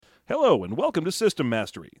Hello and welcome to System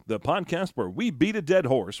Mastery, the podcast where we beat a dead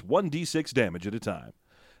horse 1d6 damage at a time.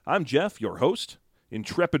 I'm Jeff, your host,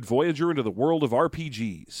 intrepid voyager into the world of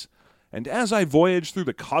RPGs. And as I voyage through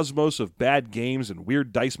the cosmos of bad games and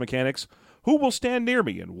weird dice mechanics, who will stand near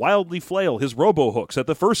me and wildly flail his robo-hooks at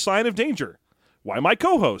the first sign of danger? Why, my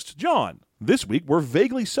co-host, John. This week, we're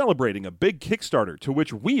vaguely celebrating a big Kickstarter to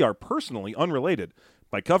which we are personally unrelated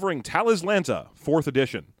by covering Talislanta, 4th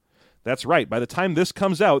edition. That's right, by the time this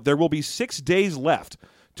comes out, there will be 6 days left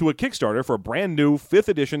to a Kickstarter for a brand new 5th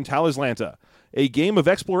edition Talislanta, a game of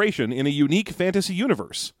exploration in a unique fantasy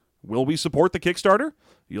universe. Will we support the Kickstarter?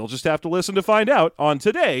 You'll just have to listen to find out on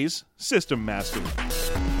today's System Mastery.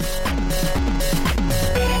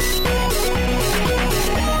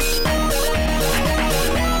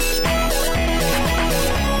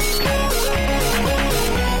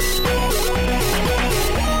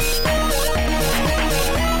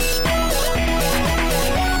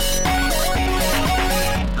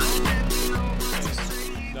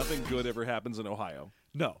 Good ever happens in Ohio.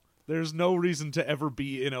 No, there's no reason to ever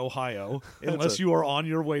be in Ohio unless you are on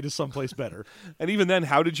your way to someplace better. And even then,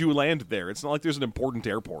 how did you land there? It's not like there's an important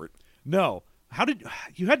airport. No.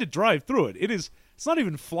 You had to drive through it. It's not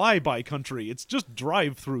even fly-by country. It's just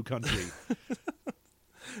drive-through country.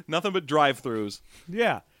 Nothing but drive-throughs.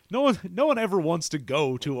 Yeah. No one ever wants to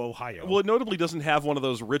go to Ohio. Well, it notably doesn't have one of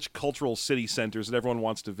those rich cultural city centers that everyone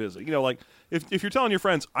wants to visit. You know, like, if you're telling your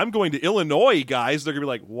friends, I'm going to Illinois, guys, they're going to be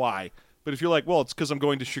like, why? But if you're like, well, it's because I'm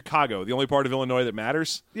going to Chicago, the only part of Illinois that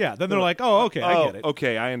matters. Yeah, then they're like, oh, okay, I get it.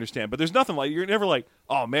 Okay, I understand. But there's nothing like, you're never like,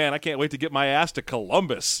 oh, man, I can't wait to get my ass to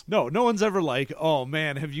Columbus. No one's ever like, oh,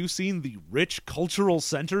 man, have you seen the rich cultural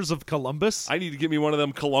centers of Columbus? I need to get me one of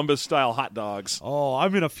them Columbus-style hot dogs. Oh,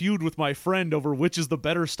 I'm in a feud with my friend over which is the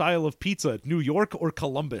better style of pizza, New York or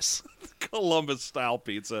Columbus. Columbus-style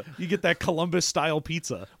pizza. You get that Columbus-style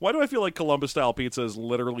pizza. Why do I feel like Columbus-style pizza is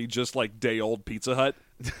literally just like day-old Pizza Hut?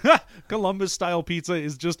 Columbus-style pizza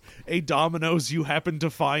is just a Domino's you happen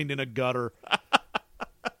to find in a gutter.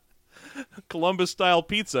 Columbus-style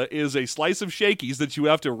pizza is a slice of Shakey's that you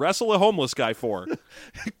have to wrestle a homeless guy for.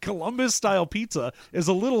 Columbus-style pizza is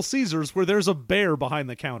a Little Caesars where there's a bear behind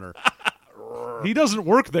the counter. He doesn't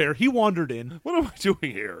work there. He wandered in. What am I doing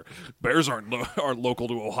here? Bears aren't local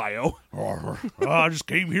to Ohio. I just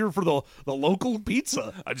came here for the local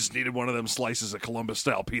pizza. I just needed one of them slices of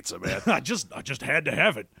Columbus-style pizza, man. I just had to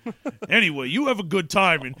have it. Anyway, you have a good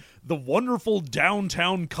time in the wonderful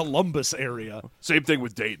downtown Columbus area. Same thing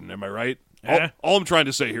with Dayton, am I right? All I'm trying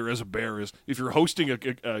to say here as a bear is, if you're hosting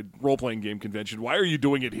a role-playing game convention, why are you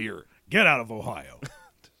doing it here? Get out of Ohio.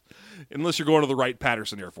 Unless you're going to the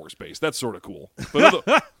Wright-Patterson Air Force Base. That's sort of cool.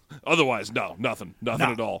 But otherwise, no, nothing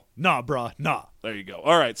at all. Nah, bruh, nah. There you go.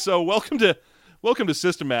 All right, so welcome to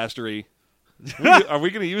System Mastery. Are we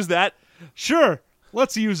going to use that? Sure,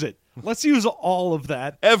 let's use it. Let's use all of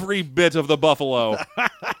that. Every bit of the buffalo.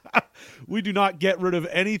 We do not get rid of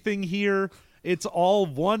anything here. It's all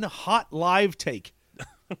one hot live take.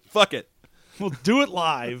 Fuck it. We'll do it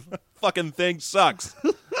live. Fucking thing sucks.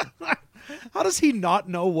 How does he not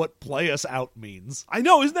know what play us out means? I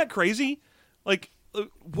know, isn't that crazy? Like,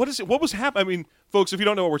 what was happening? I mean, folks, if you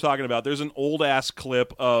don't know what we're talking about, there's an old-ass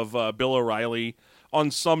clip of Bill O'Reilly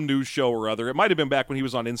on some news show or other. It might have been back when he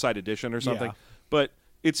was on Inside Edition or something. Yeah. But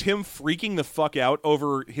it's him freaking the fuck out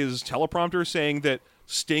over his teleprompter saying that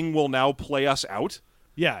Sting will now play us out.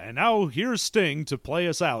 Yeah, and now here's Sting to play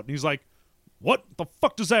us out. And he's like, what the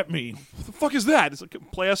fuck does that mean? What the fuck is that? It's like,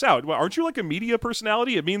 play us out. Aren't you like a media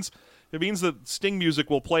personality? It means that Sting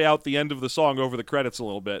music will play out the end of the song over the credits a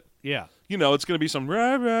little bit. Yeah. You know, it's going to be some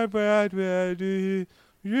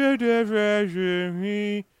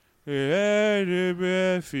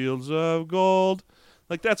fields of gold.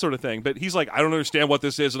 Like that sort of thing. But he's like, I don't understand what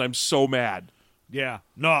this is, and I'm so mad. Yeah.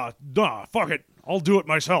 Nah, fuck it. I'll do it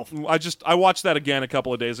myself. I watched that again a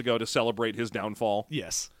couple of days ago to celebrate his downfall.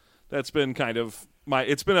 Yes. That's been kind of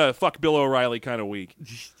it's been a fuck Bill O'Reilly kind of week.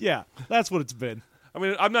 Yeah, that's what it's been. I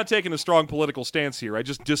mean, I'm not taking a strong political stance here. I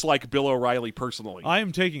just dislike Bill O'Reilly personally. I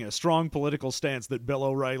am taking a strong political stance that Bill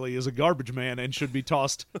O'Reilly is a garbage man and should be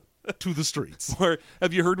tossed to the streets. Or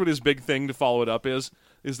have you heard what his big thing to follow it up is?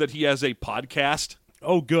 Is that he has a podcast.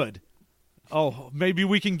 Oh, good. Oh, maybe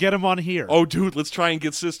we can get him on here. Oh, dude, let's try and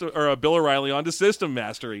get Bill O'Reilly onto System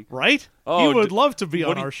Mastery. Right? Oh, he would love to be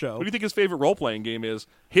on our show. What do you think his favorite role-playing game is?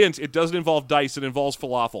 Hint, it doesn't involve dice, it involves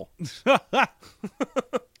falafel.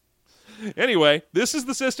 Anyway, this is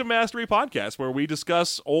the System Mastery Podcast, where we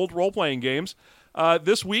discuss old role-playing games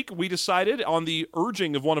This week, we decided, on the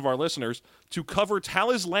urging of one of our listeners, to cover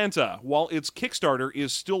Talislanta while its Kickstarter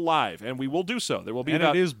is still live, and we will do so. There will be And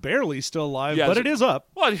it is barely still live, Yeah, but it is up.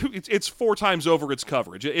 Well, it's 4 times over its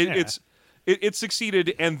coverage. It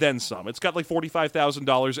succeeded and then some. It's got like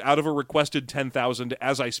 $45,000 out of a requested $10,000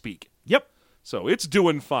 as I speak. Yep. So it's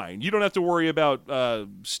doing fine. You don't have to worry about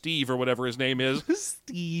Steve or whatever his name is.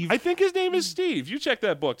 Steve. I think his name is Steve. You check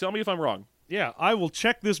that book. Tell me if I'm wrong. Yeah, I will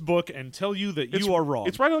check this book and tell you that you are wrong.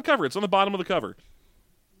 It's right on the cover. It's on the bottom of the cover.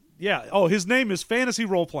 Yeah. Oh, his name is Fantasy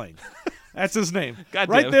Role Playing. That's his name. God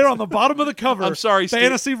right damn. there on the bottom of the cover. I'm sorry, Steve.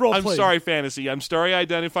 Fantasy Role I'm Playing. sorry, Fantasy. I'm sorry I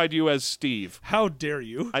identified you as Steve. How dare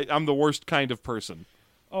you? I'm the worst kind of person.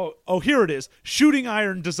 Oh, here it is. Shooting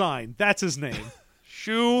Iron Design. That's his name.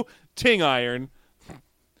 Shooting Iron.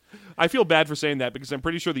 I feel bad for saying that because I'm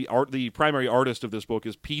pretty sure the primary artist of this book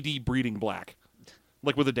is P.D. Breeding Black,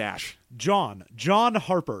 like with a dash. John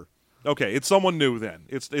Harper. Okay, it's someone new then.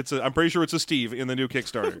 I'm pretty sure it's a Steve in the new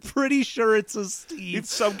Kickstarter. Pretty sure it's a Steve.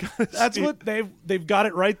 It's some kind of That's Steve. what they've got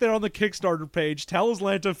it right there on the Kickstarter page.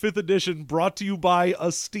 Talislanta 5th edition brought to you by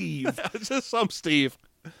a Steve. It's just some Steve.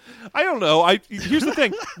 I don't know. Here's the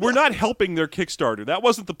thing. We're not helping their Kickstarter. That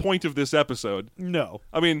wasn't the point of this episode. No.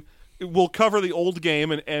 I mean, we'll cover the old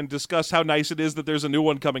game and discuss how nice it is that there's a new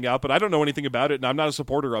one coming out, but I don't know anything about it, and I'm not a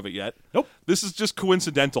supporter of it yet. Nope. This is just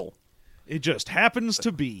coincidental. It just happens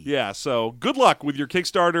to be. Yeah, so good luck with your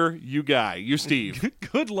Kickstarter, you Steve.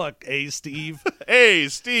 Good luck, Steve. Hey,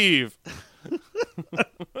 Steve.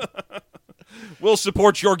 We'll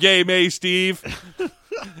support your game, Steve.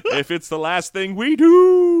 If it's the last thing we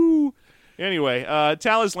do. Anyway,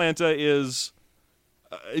 Talislanta is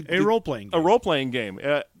A role-playing game. A role-playing game.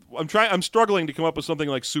 I'm struggling to come up with something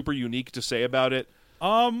like super unique to say about it.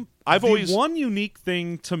 One unique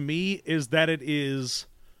thing to me is that it is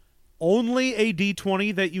only a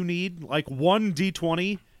D20 that you need. Like one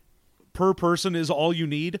D20 per person is all you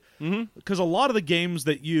need. Because a lot of the games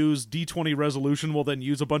that use D20 resolution will then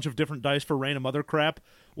use a bunch of different dice for random other crap,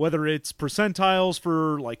 whether it's percentiles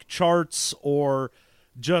for like charts or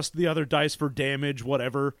just the other dice for damage,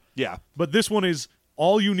 whatever. Yeah. But this one is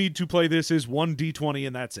all you need to play this is one D20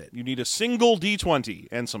 and that's it. You need a single D20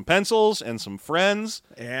 and some pencils and some friends.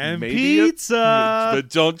 And maybe pizza. But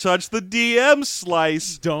don't touch the DM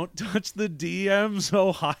slice. Don't touch the DM's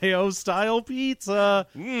Ohio-style pizza.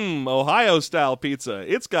 Ohio-style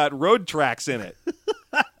pizza. It's got road tracks in it.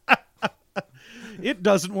 It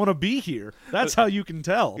doesn't want to be here. That's how you can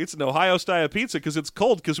tell. It's an Ohio-style pizza because it's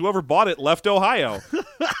cold because whoever bought it left Ohio.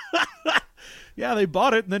 Yeah, they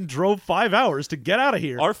bought it and then drove 5 hours to get out of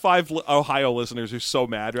here. Our 5 Ohio listeners are so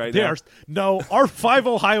mad right now. Our 5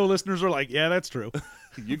 Ohio listeners are like, yeah, that's true.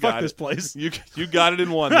 You got Fuck this it. place. You got it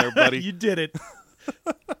in one there, buddy. You did it.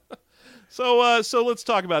 So let's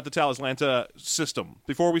talk about the Talislanta system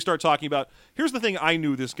before we start talking about. Here's the thing I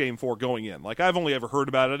knew this game for going in. Like, I've only ever heard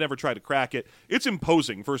about it. I never tried to crack it. It's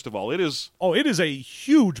imposing, first of all. It is. Oh, it is a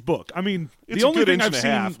huge book. I mean, It's the a only good thing inch I've and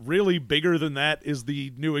a half. seen really bigger than that is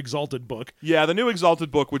the new Exalted book. Yeah, the new Exalted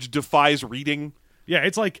book, which defies reading. Yeah,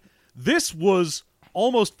 it's like this was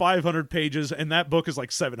almost 500 pages, and that book is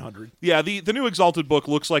like 700. Yeah, the new Exalted book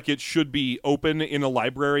looks like it should be open in a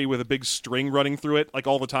library with a big string running through it, like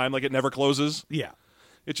all the time, like it never closes. Yeah.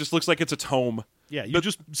 It just looks like it's a tome. Yeah, you But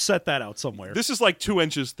just set that out somewhere. This is like 2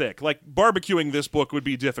 inches thick. Like, barbecuing this book would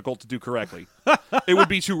be difficult to do correctly. It would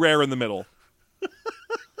be too rare in the middle.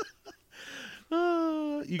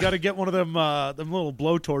 You got to get one of them little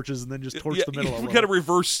blow torches and then just torch the middle of it. We got to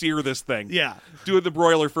reverse sear this thing. Yeah. Do it the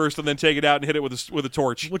broiler first, and then take it out and hit it with a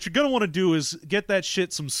torch. What you're gonna want to do is get that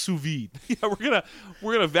shit some sous vide. Yeah,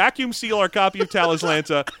 we're gonna vacuum seal our copy of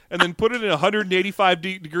Talislanta and then put it in a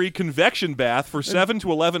 185-degree convection bath for 7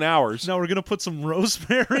 to 11 hours. Now we're gonna put some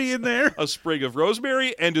rosemary in there. A sprig of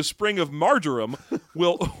rosemary and a sprig of marjoram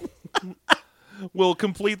will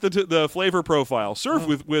complete the flavor profile.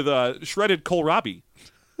 Serve with shredded kohlrabi.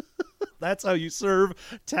 That's how you serve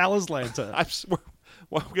Talislanta. I swear.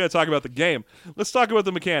 Well, we got to talk about the game. Let's talk about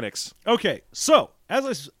the mechanics. Okay, so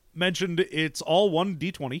as I mentioned, it's all one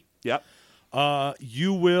D20. Yep.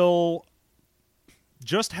 You will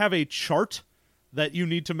just have a chart that you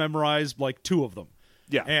need to memorize, like 2 of them.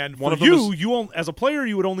 Yeah. And one for of them you, as a player,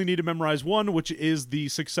 you would only need to memorize one, which is the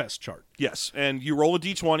success chart. Yes, and you roll a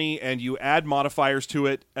d20 and you add modifiers to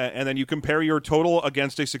it, and then you compare your total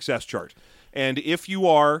against a success chart. And if you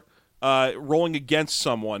are rolling against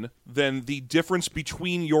someone, then the difference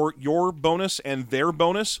between your bonus and their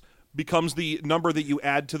bonus becomes the number that you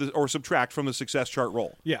add to or subtract from the success chart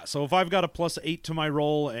roll. Yeah, so if I've got a +8 to my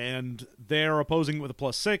roll and they're opposing with a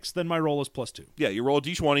 +6, then my roll is +2. Yeah, you roll a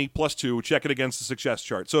d20 +2, check it against the success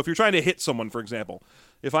chart. So if you're trying to hit someone, for example,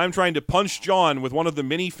 if I'm trying to punch John with one of the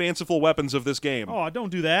many fanciful weapons of this game, oh, don't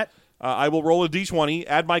do that. I will roll a d20,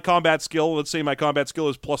 add my combat skill. Let's say my combat skill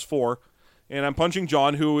is +4, and I'm punching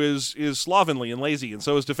John, who is slovenly and lazy, and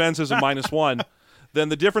so his defense is a -1. Then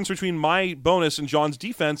the difference between my bonus and John's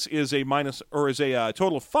defense is a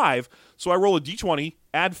total of 5. So I roll a d20,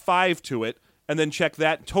 add 5 to it, and then check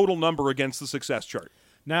that total number against the success chart.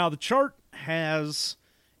 Now the chart has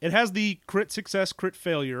the crit success, crit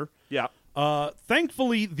failure. Yeah.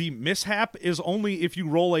 Thankfully, the mishap is only if you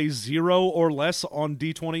roll a 0 or less on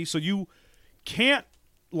d20, so you can't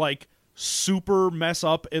like super mess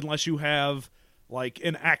up unless you have like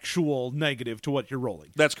an actual negative to what you're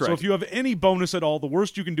rolling. That's correct. So if you have any bonus at all, the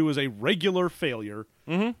worst you can do is a regular failure,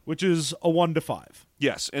 which is a 1 to 5.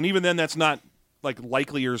 Yes, and even then that's not like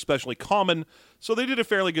likely or especially common, so they did a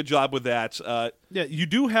fairly good job with that. Yeah, you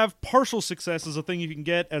do have partial success as a thing you can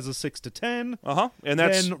get as a 6 to 10. And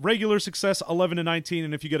that's then regular success 11 to 19,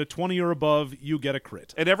 and if you get a 20 or above, you get a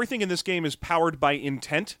crit. And everything in this game is powered by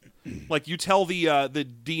intent. Like you tell the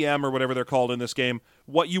DM or whatever they're called in this game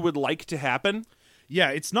what you would like to happen.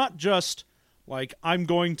 Yeah, it's not just like I'm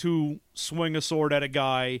going to swing a sword at a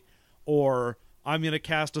guy or I'm going to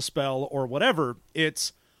cast a spell or whatever.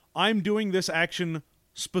 It's I'm doing this action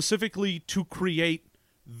specifically to create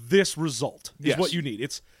this result is what you need.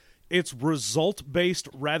 It's result-based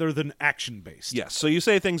rather than action-based. Yes, so you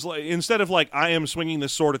say things like, instead of like, I am swinging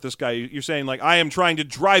this sword at this guy, you're saying like, I am trying to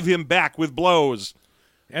drive him back with blows.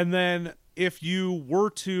 And then if you were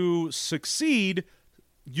to succeed,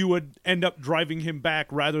 you would end up driving him back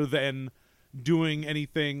rather than doing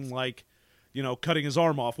anything like, cutting his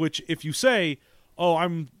arm off, which if you say, oh,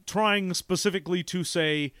 I'm trying specifically to,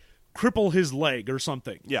 say, cripple his leg or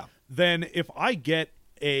something. Yeah. Then if I get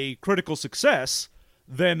a critical success,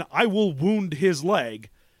 then I will wound his leg.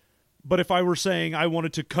 But if I were saying I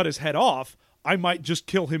wanted to cut his head off, I might just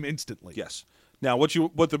kill him instantly. Yes. Now, what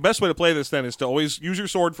the best way to play this then is to always use your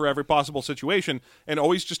sword for every possible situation and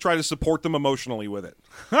always just try to support them emotionally with it.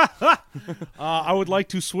 I would like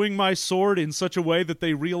to swing my sword in such a way that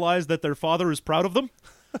they realize that their father is proud of them.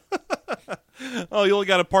 Oh, you only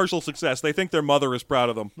got a partial success. They think their mother is proud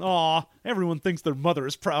of them. Aw, everyone thinks their mother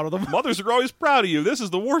is proud of them. Mothers are always proud of you. This is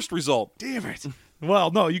the worst result. Damn it. Well,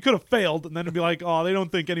 no, you could have failed, and then it'd be like, oh, they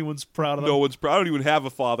don't think anyone's proud of them. No one's proud. I don't even have a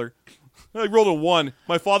father. I rolled a 1.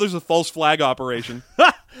 My father's a false flag operation.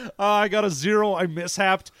 I got a 0. I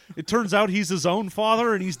mishapped. It turns out he's his own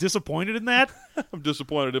father, and he's disappointed in that. I'm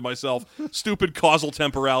disappointed in myself. Stupid causal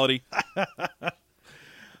temporality.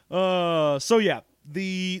 So yeah,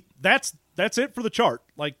 that's it for the chart.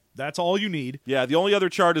 Like, that's all you need. Yeah, the only other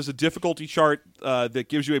chart is a difficulty chart that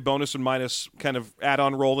gives you a bonus and minus kind of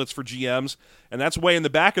add-on roll that's for GMs, and that's way in the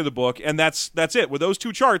back of the book, and that's it. With those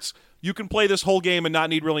 2 charts, you can play this whole game and not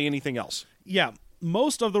need really anything else. Yeah,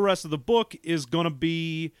 most of the rest of the book is going to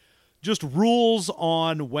be just rules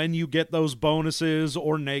on when you get those bonuses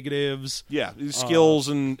or negatives. Yeah, skills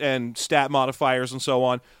and stat modifiers and so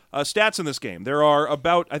on. Stats in this game, there are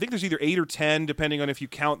about, I think there's either 8 or 10, depending on if you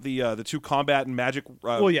count the 2 combat and magic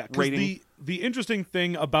rating. The interesting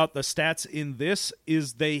thing about the stats in this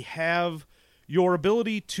is they have your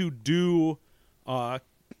ability to do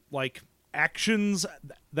like actions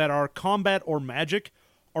that are combat or magic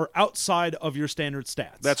are outside of your standard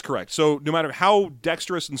stats. That's correct. So no matter how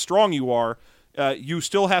dexterous and strong you are, you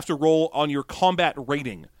still have to roll on your combat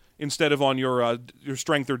rating instead of on your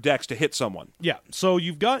strength or dex to hit someone. Yeah, so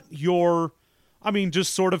you've got your,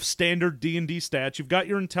 just sort of standard D&D stats. You've got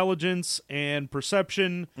your intelligence and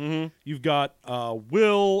perception. Mm-hmm. You've got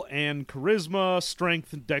will and charisma,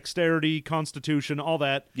 strength, dexterity, constitution, all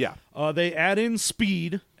that. Yeah. They add in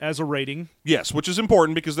speed as a rating. Yes, which is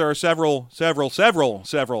important because there are several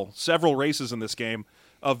races in this game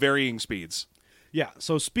of varying speeds. Yeah,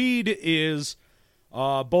 so speed is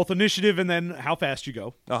both initiative and then how fast you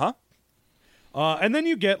go. Uh-huh. And then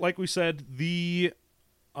you get, like we said, the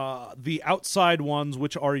outside ones,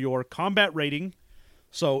 which are your combat rating.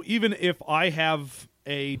 So even if I have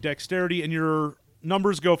a dexterity and your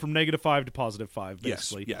numbers go from -5 to +5,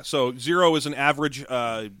 basically. Yes, yeah. So 0 is an average.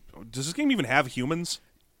 Does this game even have humans?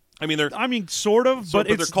 Sort of, but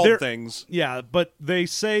they're called things. Yeah, but they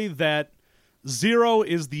say that 0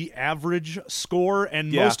 is the average score,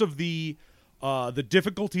 and most of the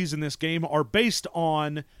difficulties in this game are based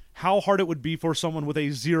on how hard it would be for someone with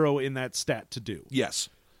a 0 in that stat to do. Yes.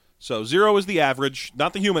 So 0 is the average,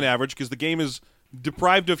 not the human average, because the game is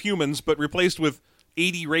deprived of humans, but replaced with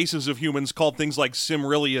 80 races of humans called things like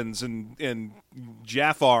Cimrillions and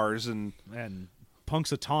Jaffars and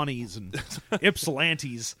Punxsutawney's and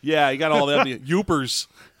Ypsilantes. Yeah, you got all them Yoopers.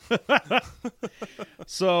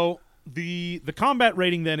 So the combat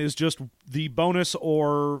rating then is just the bonus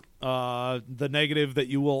or the negative that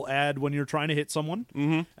you will add when you're trying to hit someone.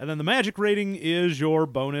 Mm-hmm. And then the magic rating is your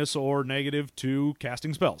bonus or negative to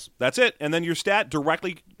casting spells. That's it. And then your stat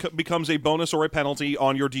directly becomes a bonus or a penalty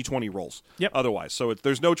on your D20 rolls. Yep. Otherwise. So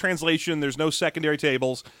there's no translation, there's no secondary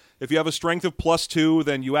tables. If you have a strength of +2,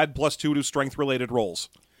 then you add +2 to strength-related rolls.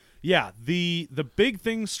 Yeah, the big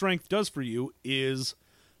thing strength does for you is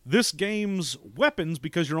this game's weapons,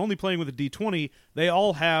 because you're only playing with a D20, they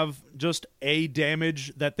all have just a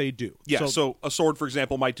damage that they do. Yeah, so a sword, for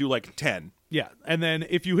example, might do like 10. Yeah, and then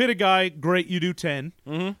if you hit a guy, great, you do 10.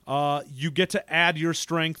 Mm-hmm. You get to add your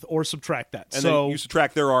strength or subtract that. And then you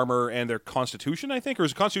subtract their armor and their constitution, I think? Or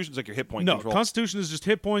is constitution like your hit point control? No, constitution is just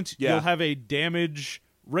hit points. Yeah. You'll have a damage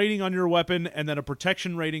rating on your weapon and then a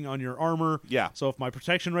protection rating on your armor. Yeah. So if my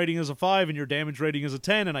protection rating is a 5 and your damage rating is a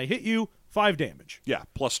 10 and I hit you, 5 damage. Yeah,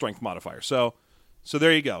 plus strength modifier. So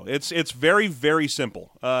there you go. It's very, very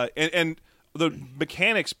simple. And the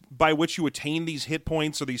mechanics by which you attain these hit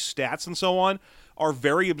points or these stats and so on are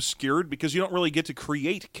very obscured because you don't really get to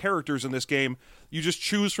create characters in this game. You just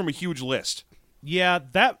choose from a huge list. Yeah,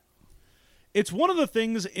 it's one of the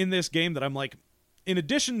things in this game that I'm like, in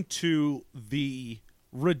addition to the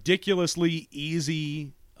ridiculously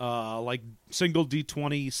easy like single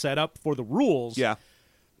D20 setup for the rules, Yeah.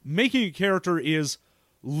 making a character is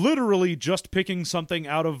literally just picking something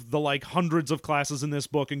out of the like hundreds of classes in this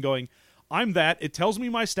book and going, I'm that. It tells me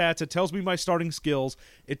my stats. It tells me my starting skills.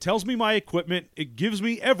 It tells me my equipment. It gives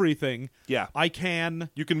me everything. Yeah. You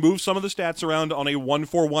can move some of the stats around on a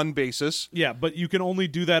 1-for-1 basis. Yeah, but you can only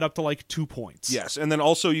do that up to like 2 points. Yes, and then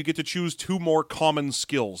also you get to choose 2 more common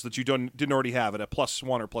skills that you didn't already have at a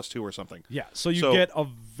 +1 or +2 or something. Yeah, so you get a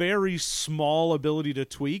very small ability to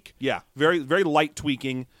tweak. Yeah, very, very light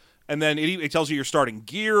tweaking. And then it tells you your starting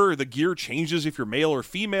gear. The gear changes if you're male or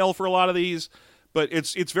female for a lot of these. But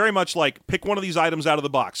it's very much like, pick one of these items out of the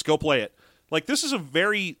box. Go play it. Like, this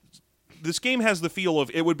game has the feel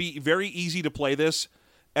of, it would be very easy to play this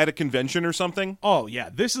at a convention or something. Oh, yeah.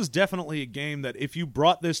 This is definitely a game that if you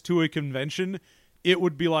brought this to a convention, it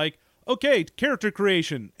would be like, okay, character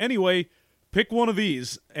creation. Anyway, pick one of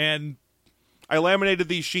these. And I laminated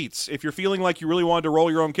these sheets. If you're feeling like you really wanted to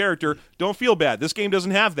roll your own character, don't feel bad. This game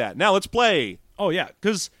doesn't have that. Now let's play. Oh, yeah,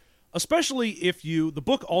 because especially if the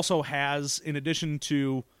book also has, in addition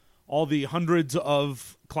to all the hundreds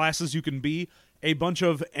of classes you can be, a bunch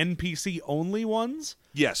of NPC-only ones.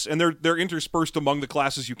 Yes, and they're interspersed among the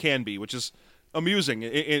classes you can be, which is amusing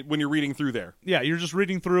when you're reading through there. Yeah, you're just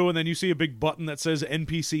reading through, and then you see a big button that says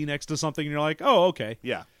NPC next to something, and you're like, oh, okay.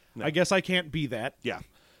 Yeah. No. I guess I can't be that. Yeah.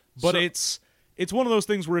 But it's one of those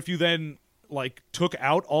things where if you then like took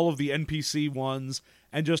out all of the NPC ones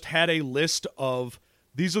and just had a list of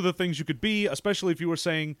these are the things you could be, especially if you were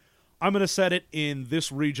saying, I'm going to set it in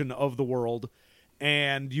this region of the world,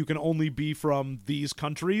 and you can only be from these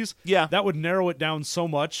countries. Yeah. That would narrow it down so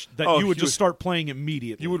much that you would just start playing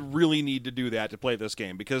immediately. You would really need to do that to play this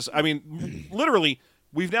game because, I mean, literally,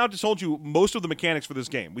 we've now told you most of the mechanics for this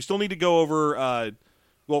game. We still need to go over,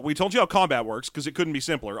 we told you how combat works because it couldn't be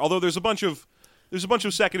simpler, although there's a bunch of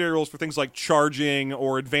secondary rules for things like charging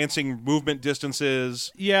or advancing movement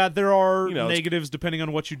distances. Yeah, there are negatives depending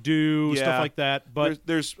on what you do, stuff like that. But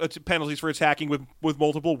there's penalties for attacking with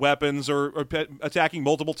multiple weapons or attacking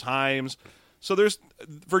multiple times. So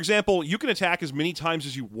for example, you can attack as many times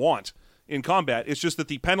as you want in combat. It's just that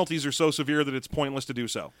the penalties are so severe that it's pointless to do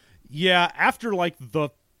so. Yeah, after like the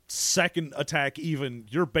second attack even,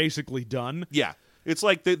 you're basically done. Yeah. It's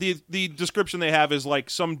like the description they have is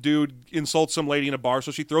like some dude insults some lady in a bar,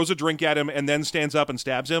 so she throws a drink at him and then stands up and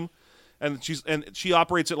stabs him, and she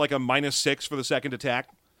operates at like a -6 for the second attack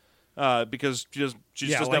because she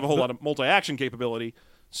doesn't have a whole lot of multi-action capability.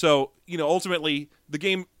 So ultimately the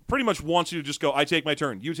game pretty much wants you to just go, I take my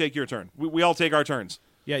turn, you take your turn, we all take our turns.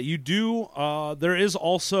 Yeah, you do. There is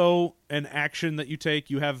also an action that you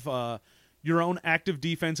take. You have your own active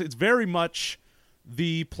defense. It's very much.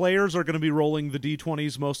 The players are going to be rolling the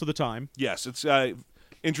D20s most of the time. Yes, it's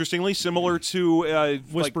interestingly similar to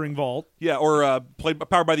Whispering Vault. Yeah, or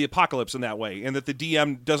Powered by the Apocalypse in that way, and that the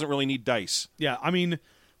DM doesn't really need dice. Yeah, I mean,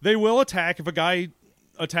 they will attack. If a guy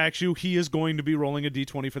attacks you, he is going to be rolling a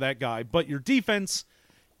D20 for that guy. But your defense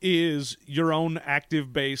is your own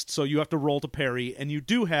active based, so you have to roll to parry, and you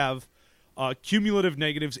do have cumulative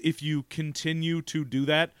negatives if you continue to do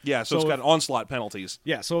that. Yeah, so it's got onslaught penalties.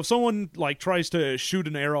 Yeah, so if someone like tries to shoot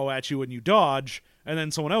an arrow at you and you dodge, and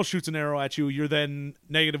then someone else shoots an arrow at you, you're then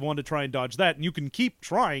 -1 to try and dodge that, and you can keep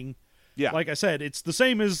trying. Yeah. Like I said, it's the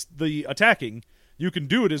same as the attacking. You can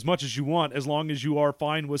do it as much as you want as long as you are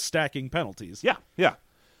fine with stacking penalties. Yeah, yeah.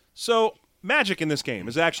 So magic in this game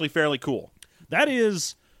is actually fairly cool. That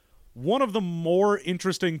is one of the more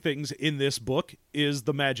interesting things in this book is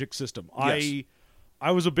the magic system. Yes.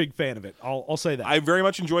 I was a big fan of it. I'll say that. I very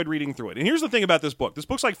much enjoyed reading through it. And here's the thing about this book. This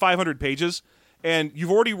book's like 500 pages, and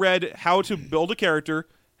you've already read how to build a character,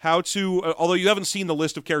 how to, although you haven't seen the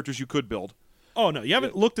list of characters you could build. Oh, no, you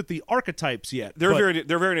haven't looked at the archetypes yet. They're very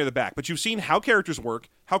near the back, but you've seen how characters work,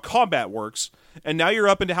 how combat works, and now you're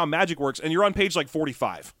up into how magic works, and you're on page like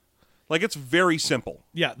 45. Like, it's very simple.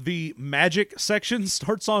 Yeah, the magic section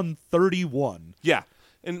starts on 31. Yeah,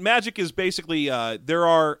 and magic is basically, there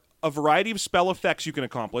are a variety of spell effects you can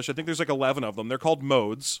accomplish. I think there's like 11 of them. They're called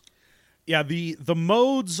modes. Yeah, the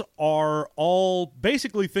modes are all,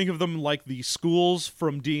 basically think of them like the schools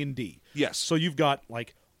from D&D. Yes. So you've got,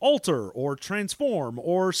 like, alter, or transform,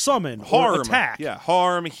 or summon, harm, or attack. Yeah,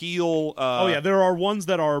 harm, heal. There are ones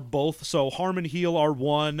that are both. So harm and heal are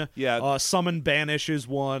one. Yeah. Summon, banish is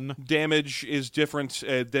one. Damage is different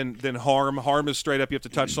than harm. Harm is straight up you have to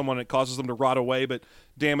touch someone and it causes them to rot away, but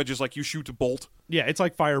damage is like you shoot a bolt. Yeah, it's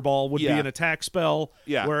like fireball would be an attack spell.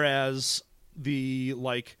 Yeah. Whereas the,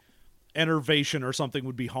 like, enervation or something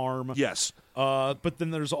would be harm. Yes. But then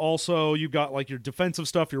there's also, you've got like your defensive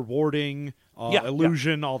stuff, your warding,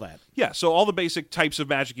 illusion, all that. Yeah, so all the basic types of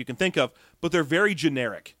magic you can think of, but they're very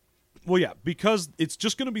generic. Well, yeah, because it's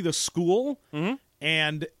just going to be the school,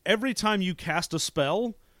 and every time you cast a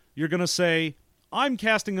spell, you're going to say, I'm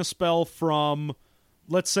casting a spell from,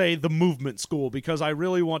 let's say, the movement school, because I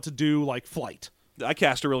really want to do, like, flight. I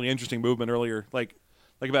cast a really interesting movement earlier, like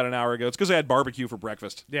about an hour ago. It's because I had barbecue for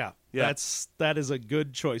breakfast. Yeah. That is a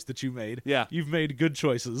good choice that you made. Yeah. You've made good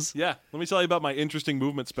choices. Yeah. Let me tell you about my interesting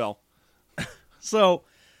movement spell. So,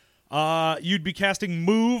 you'd be casting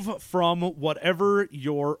move from whatever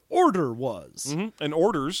your order was. Mm-hmm. And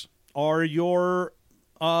orders are your,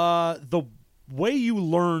 the way you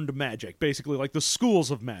learned magic, basically, like the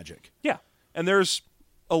schools of magic. Yeah. And there's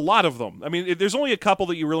a lot of them. I mean, there's only a couple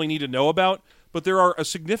that you really need to know about, but there are a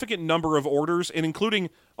significant number of orders, and including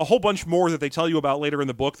a whole bunch more that they tell you about later in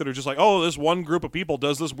the book that are just like, oh, this one group of people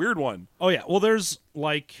does this weird one. Oh, yeah. Well, there's,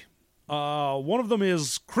 like, one of them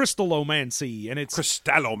is crystallomancy, and it's...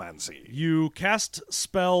 Crystallomancy. You cast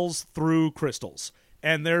spells through crystals,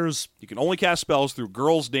 and there's... You can only cast spells through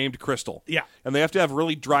girls named Crystal. Yeah. And they have to have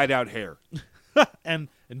really dried-out hair. and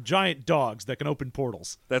giant dogs that can open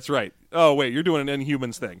portals. That's right. Oh, wait, you're doing an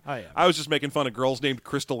Inhumans thing. I am. I was just making fun of girls named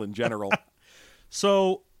Crystal in general.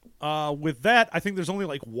 So, with that, I think there's only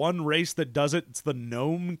like one race that does it. It's the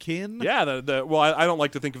Gnomekin. Yeah, well, I don't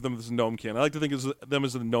like to think of them as Gnomekin. I like to think of them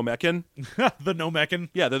as the Nomekin. The Nomekin?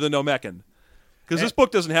 Yeah, they're the Nomekin. Because this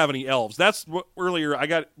book doesn't have any elves. That's what earlier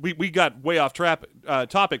we got way off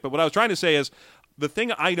topic, but what I was trying to say is the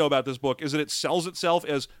thing I know about this book is that it sells itself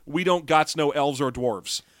as we don't gots no elves or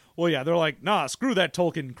dwarves. Well, yeah, they're like, nah, screw that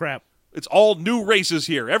Tolkien crap. It's all new races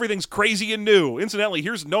here. Everything's crazy and new. Incidentally,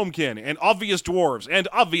 here's Gnomekin and obvious dwarves and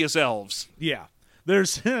obvious elves. Yeah.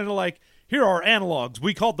 There's like, here are analogs.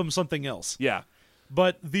 We called them something else. Yeah.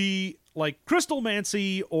 But the, like,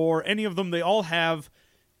 Crystalmancy or any of them, they all have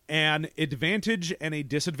an advantage and a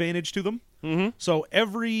disadvantage to them. Mm-hmm. So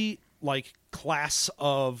every, like, class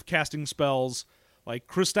of casting spells, like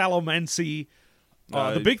Crystallomancy,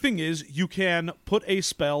 the big thing is you can put a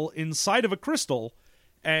spell inside of a crystal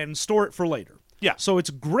and store it for later. Yeah. So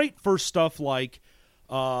it's great for stuff like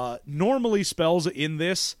normally spells in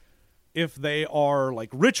this, if they are like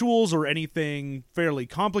rituals or anything fairly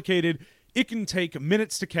complicated, it can take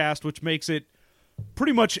minutes to cast, which makes it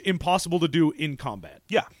pretty much impossible to do in combat.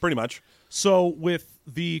 Yeah, pretty much. So with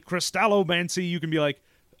the Crystallomancy, you can be like,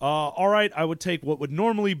 all right, I would take what would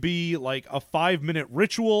normally be like a 5-minute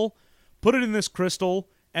ritual, put it in this crystal,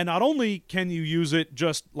 and not only can you use it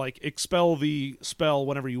just like expel the spell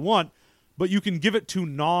whenever you want, but you can give it to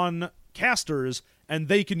non-casters and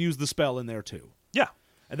they can use the spell in there too. Yeah.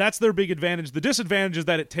 And that's their big advantage. The disadvantage is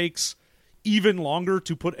that it takes even longer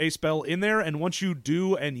to put a spell in there, and once you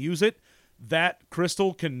do and use it, that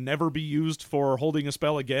crystal can never be used for holding a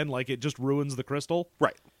spell again. Like, it just ruins the crystal.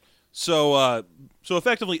 Right. So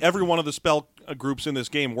effectively, every one of the spell groups in this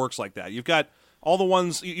game works like that. You've got all the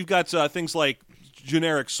ones. You've got things like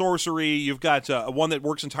generic sorcery. You've got one that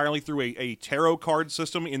works entirely through a tarot card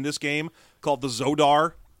system in this game called the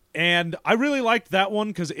Zodar. And I really liked that one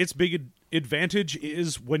because its big advantage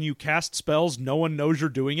is when you cast spells, no one knows you're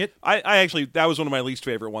doing it. I actually, that was one of my least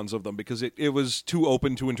favorite ones of them because it was too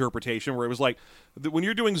open to interpretation, where it was like, when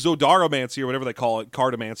you're doing Zodaromancy or whatever they call it,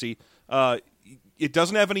 cardomancy, it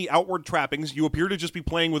doesn't have any outward trappings. You appear to just be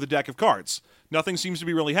playing with a deck of cards. Nothing seems to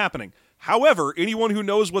be really happening. However, anyone who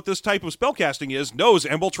knows what this type of spellcasting is knows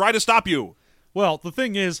and will try to stop you. Well, the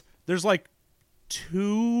thing is, there's like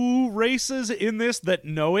 2 races in this that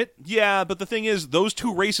know it. Yeah, but the thing is, those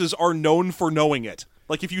 2 races are known for knowing it.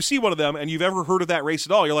 Like, if you see one of them and you've ever heard of that race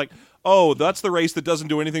at all, you're like, oh, that's the race that doesn't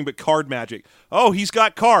do anything but card magic. Oh, he's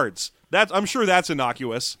got cards. I'm sure that's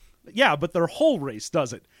innocuous. Yeah, but their whole race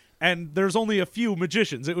does it. And there's only a few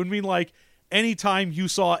magicians. It would mean, like, anytime you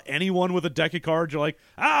saw anyone with a deck of cards, you're like,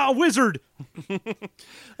 wizard!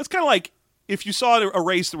 That's kind of like if you saw a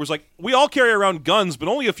race that was like, we all carry around guns, but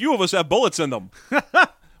only a few of us have bullets in them.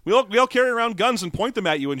 we all carry around guns and point them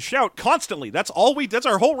at you and shout constantly. That's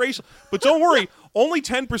our whole race. But don't worry, only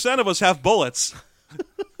 10% of us have bullets.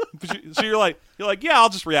 So you're like, yeah, I'll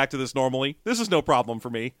just react to this normally. This is no problem for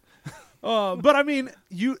me. But I mean,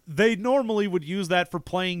 they normally would use that for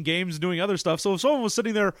playing games and doing other stuff. So if someone was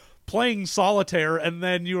sitting there playing solitaire and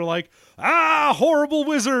then you were like, horrible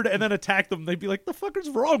wizard, and then attack them, they'd be like, the fuck is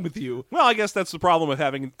wrong with you? Well, I guess that's the problem with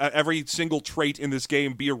having every single trait in this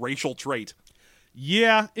game be a racial trait.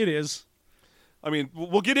 Yeah, it is. I mean,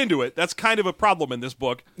 we'll get into it. That's kind of a problem in this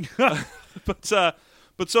book. But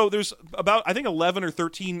so there's about, I think, 11 or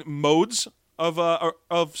 13 modes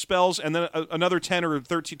of spells, and then another 10 or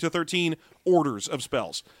 13 orders of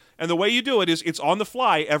spells. And the way you do it is it's on the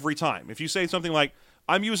fly every time. If you say something like,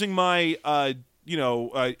 I'm using my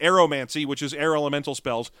Aeromancy, which is air elemental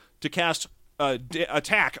spells, to cast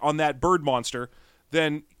attack on that bird monster,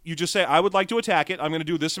 then you just say, I would like to attack it. I'm going to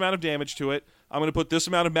do this amount of damage to it. I'm going to put this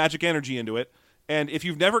amount of magic energy into it. And if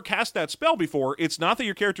you've never cast that spell before, it's not that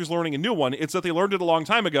your character's learning a new one, it's that they learned it a long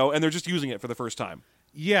time ago, and they're just using it for the first time.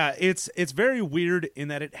 Yeah, it's very weird in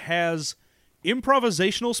that it has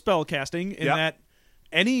improvisational spellcasting in that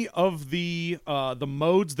any of the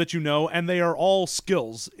modes that you know, and they are all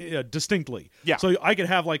skills distinctly. Yeah. So I could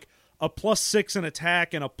have like a +6 in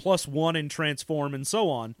attack and a +1 in transform and so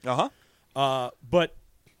on. But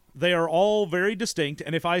they are all very distinct,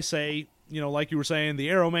 and if I say, like you were saying, the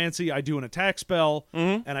Aeromancy, I do an attack spell,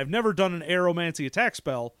 and I've never done an Aeromancy attack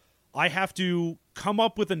spell, I have to come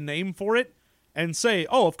up with a name for it and say,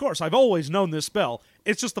 oh, of course, I've always known this spell.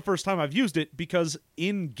 It's just the first time I've used it, because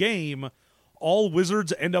in-game, all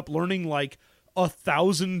wizards end up learning like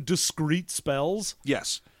 1,000 discrete spells.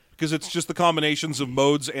 Yes, because it's just the combinations of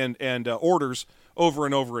modes and orders over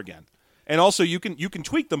and over again. And also, you can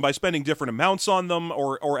tweak them by spending different amounts on them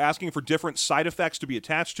or asking for different side effects to be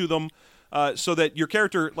attached to them, so that your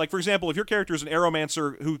character, like, for example, if your character is an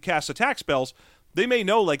Aeromancer who casts attack spells, they may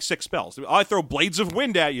know like 6 spells. I throw Blades of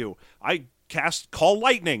Wind at you. I cast Call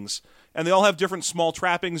Lightnings. And they all have different small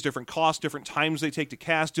trappings, different costs, different times they take to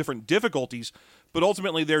cast, different difficulties. But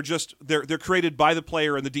ultimately, they're created by the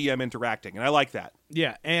player and the DM interacting, and I like that.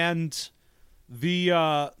 Yeah, and the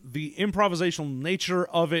improvisational nature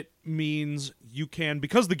of it means you can,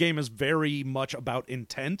 because the game is very much about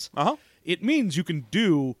intent, it means you can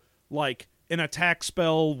do like an attack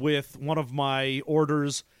spell with one of my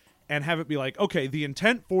orders and have it be like, okay, the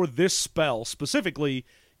intent for this spell specifically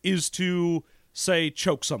is to, say,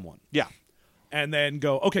 choke someone. Yeah. And then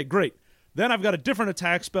go, okay, great. Then I've got a different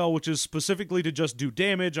attack spell, which is specifically to just do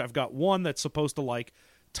damage. I've got one that's supposed to, like,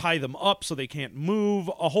 tie them up so they can't move,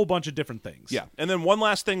 a whole bunch of different things. Yeah, and then one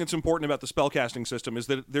last thing that's important about the spellcasting system is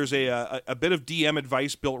that there's a bit of DM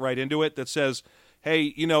advice built right into it that says, hey,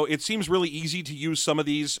 it seems really easy to use some of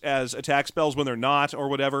these as attack spells when they're not or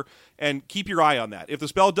whatever, and keep your eye on that. If the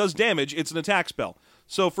spell does damage, it's an attack spell.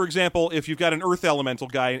 So, for example, if you've got an Earth Elemental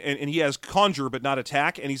guy and he has Conjure but not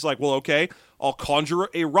Attack, and he's like, well, okay, I'll conjure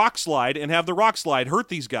a Rock Slide and have the Rock Slide hurt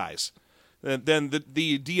these guys. Then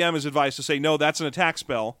the DM is advised to say, no, that's an attack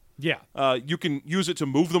spell. Yeah. You can use it to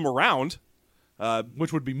move them around.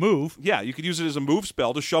 Which would be move. Yeah, you could use it as a move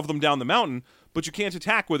spell to shove them down the mountain, but you can't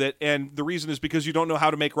attack with it, and the reason is because you don't know how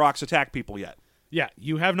to make rocks attack people yet. Yeah,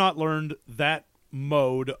 you have not learned that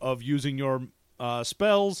mode of using your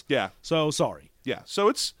spells. Yeah. So, sorry. Yeah, so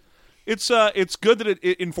it's good that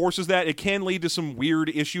it enforces that. It can lead to some weird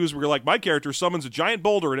issues where you're like, my character summons a giant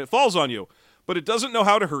boulder and it falls on you, but it doesn't know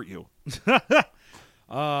how to hurt you.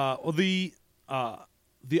 Well, the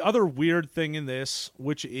other weird thing in this,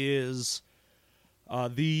 which is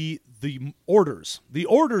the orders. The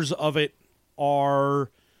orders of it are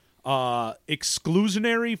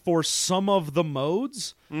exclusionary for some of the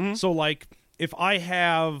modes. Mm-hmm. So, like, if I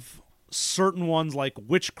have certain ones like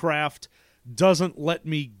Witchcraft doesn't let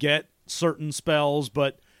me get certain spells,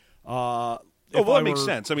 but that makes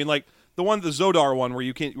sense. I mean, like the Zodar one where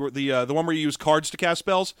you can't, the one where you use cards to cast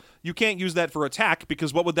spells, you can't use that for attack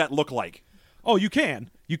because what would that look like? Oh, you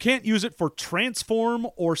can. You can't use it for transform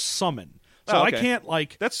or summon. So okay. I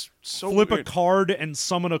can't that's so flip weird. a card and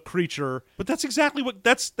summon a creature. But that's exactly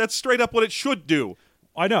that's straight up what it should do.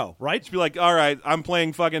 I know, right? Just be like, all right, I'm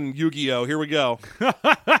playing fucking Yu-Gi-Oh! Here we go.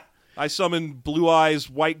 I summon Blue Eyes,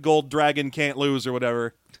 White Gold Dragon, can't lose, or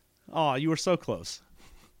whatever. Oh, you were so close.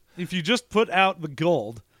 If you just put out the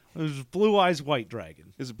gold, there's Blue Eyes, White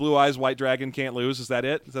Dragon. Is it Blue Eyes, White Dragon, can't lose? Is that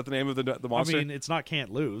it? Is that the name of the monster? I mean, it's not can't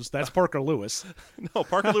lose. That's Parker Lewis. No,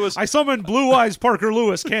 Parker Lewis. I summoned Blue Eyes, Parker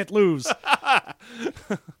Lewis, can't lose.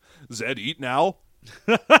 Zed, eat now.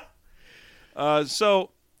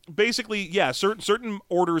 So basically, yeah, certain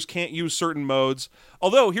orders can't use certain modes.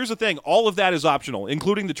 Although, here's the thing, all of that is optional,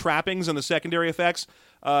 including the trappings and the secondary effects.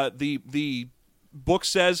 The book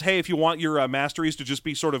says, hey, if you want your masteries to just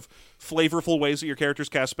be sort of flavorful ways that your characters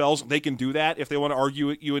cast spells, they can do that if they want to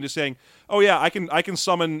argue you into saying, oh yeah, I can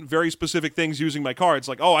summon very specific things using my cards.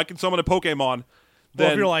 Like, oh, I can summon a Pokemon. Then,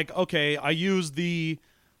 well, if you're like, okay, I use the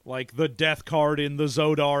death card in the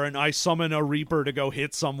Zodar and I summon a Reaper to go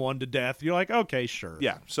hit someone to death, you're like, okay, sure.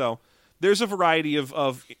 Yeah, so there's a variety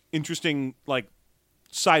of interesting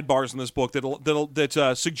sidebars in this book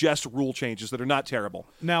that suggest rule changes that are not terrible.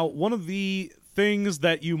 Now, one of the things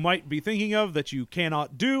that you might be thinking of that you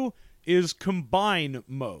cannot do is combine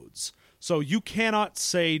modes. So you cannot,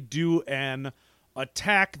 say, do an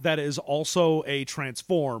attack that is also a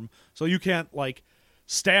transform. So you can't,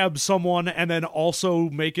 stab someone and then also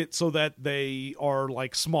make it so that they are,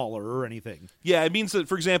 smaller or anything. Yeah, it means that,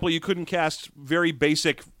 for example, you couldn't cast very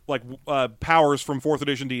basic powers from 4th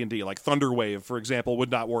edition D&D, like Thunder Wave, for example,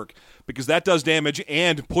 would not work because that does damage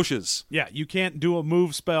and pushes. Yeah, you can't do a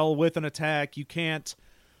move spell with an attack. You can't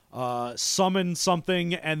summon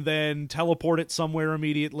something and then teleport it somewhere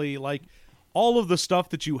immediately. All of the stuff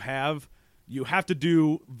that you have to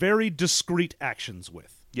do very discrete actions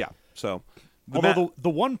with. Yeah, so although the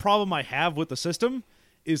one problem I have with the system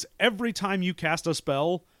is every time you cast a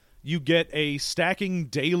spell, you get a stacking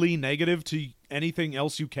daily negative to anything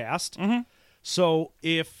else you cast. Mm-hmm. So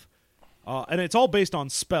if... and it's all based on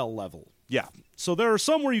spell level. Yeah. So there are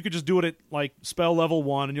some where you could just do it at, spell level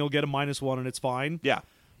 1 and you'll get a -1 and it's fine. Yeah.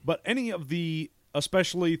 But any of the...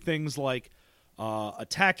 especially things like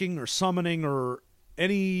attacking or summoning or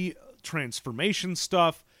any transformation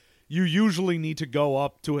stuff... you usually need to go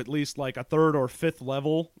up to at least a 3rd or 5th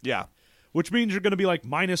level. Yeah. Which means you're going to be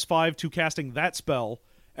 -5 to casting that spell,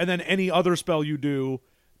 and then any other spell you do,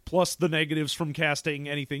 plus the negatives from casting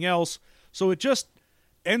anything else. So it just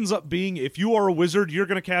ends up being, if you are a wizard, you're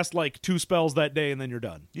going to cast 2 spells that day, and then you're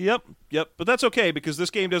done. Yep. But that's okay, because this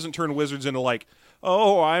game doesn't turn wizards into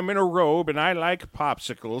oh, I'm in a robe and I like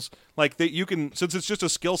popsicles. You can, since it's just a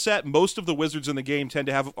skill set, most of the wizards in the game tend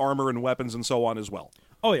to have armor and weapons and so on as well.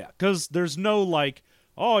 Oh, yeah, because there's no,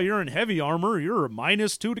 oh, you're in heavy armor, you're a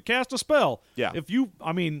 -2 to cast a spell. Yeah. If you,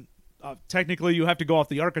 technically you have to go off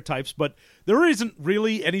the archetypes, but there isn't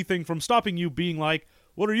really anything from stopping you being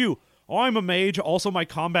what are you? Oh, I'm a mage, also my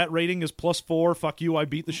combat rating is +4, fuck you, I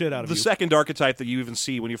beat the shit out of you. The second archetype that you even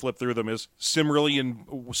see when you flip through them is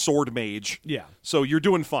Cimmerillion Sword Mage. Yeah. So you're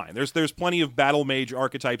doing fine. There's plenty of battle mage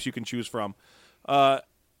archetypes you can choose from.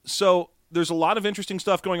 So there's a lot of interesting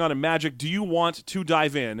stuff going on in Magic. Do you want to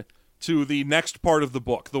dive in to the next part of the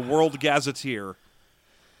book, the World Gazetteer?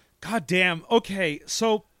 God damn. Okay,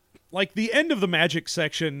 so, the end of the Magic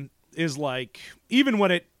section is, even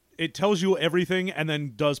when it tells you everything and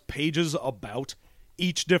then does pages about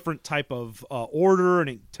each different type of order, and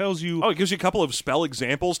it tells you... Oh, it gives you a couple of spell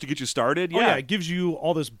examples to get you started? Yeah. Oh, yeah, it gives you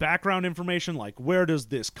all this background information, where does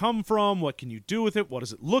this come from? What can you do with it? What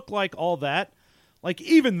does it look like? All that.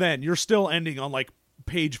 Even then, you're still ending on,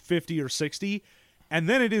 page 50 or 60, and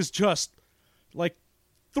then it is just,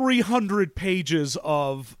 300 pages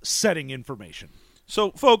of setting information.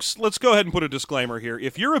 So, folks, let's go ahead and put a disclaimer here.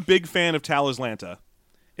 If you're a big fan of Talislanta...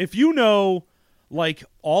 if you know,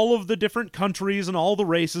 all of the different countries and all the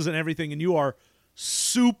races and everything, and you are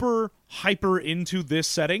super hyper into this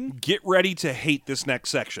setting... get ready to hate this next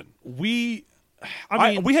section. We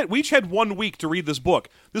each had 1 week to read this book.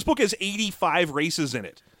 This book has 85 races in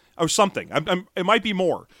it, or something. It might be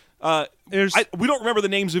more. We don't remember the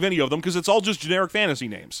names of any of them because it's all just generic fantasy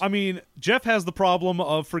names. Jeff has the problem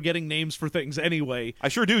of forgetting names for things anyway. I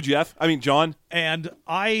sure do, Jeff. John. And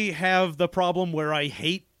I have the problem where I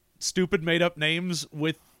hate stupid made-up names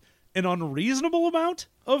with an unreasonable amount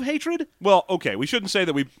of hatred. Well, okay, we shouldn't say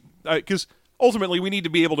that because ultimately we need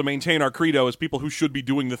to be able to maintain our credo as people who should be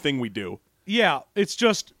doing the thing we do. Yeah, it's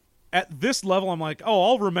just, at this level, I'm like, oh,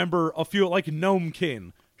 I'll remember a few, like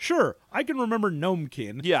Gnomekin. Sure, I can remember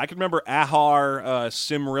Gnomekin. Yeah, I can remember Ahar,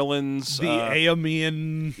 Cimmerillans, the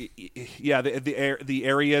Aeamian. Yeah, the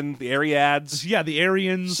Aryan, the Ariads. Yeah, the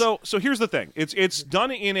Aryans. So here's the thing. It's done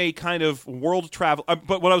in a kind of world travel.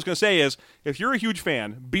 But what I was going to say is, if you're a huge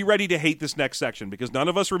fan, be ready to hate this next section because neither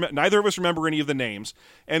of us remember any of the names,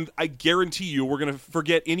 and I guarantee you we're going to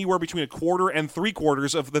forget anywhere between a quarter and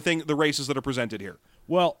 3/4 of the races that are presented here.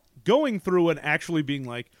 Well, going through and actually being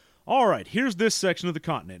like, all right, here's this section of the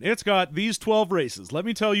continent. It's got these 12 races. Let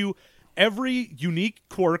me tell you every unique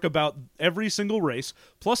quirk about every single race,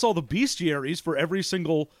 plus all the bestiaries for every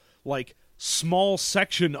single, like, small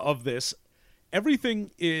section of this.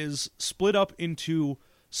 Everything is split up into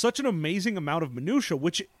such an amazing amount of minutia,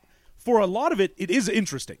 which, for a lot of it, it is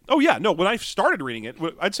interesting. Oh, yeah. No, when I started reading it,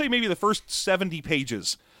 I'd say maybe the first 70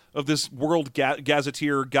 pages of this World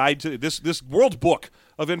Gazetteer guide to this world book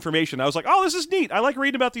of information. I was like, oh, this is neat. I like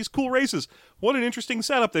reading about these cool races. What an interesting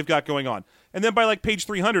setup they've got going on. And then by like page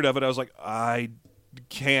 300 of it, I was like, I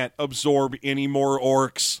can't absorb any more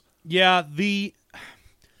orcs. Yeah, the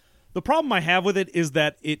problem I have with it is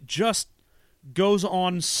that it just goes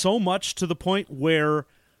on so much to the point where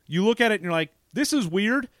you look at it and you're like, this is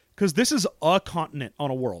weird because this is a continent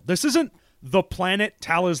on a world. This isn't the planet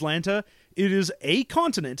Talislanta. It is a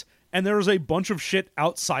continent, and there is a bunch of shit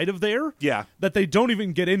outside of there that they don't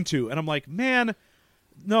even get into. And I'm like, man,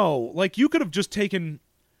 no. Like, you could have just taken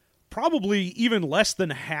probably even less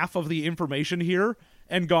than half of the information here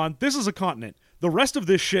and gone, this is a continent. The rest of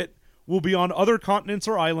this shit will be on other continents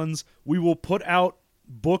or islands. We will put out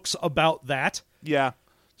books about that. Yeah.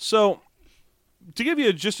 So, to give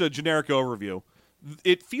you just a generic overview,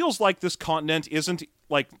 it feels like this continent isn't,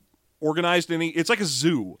 like, organized in any... It's like a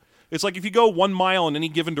zoo. It's like if you go 1 mile in any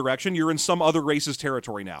given direction, you're in some other race's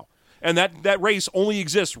territory now. And that race only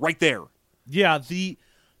exists right there. Yeah, the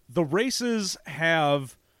races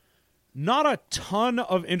have not a ton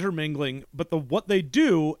of intermingling, but what they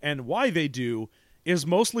do and why they do is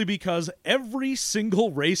mostly because every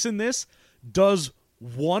single race in this does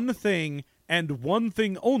one thing and one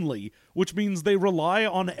thing only, which means they rely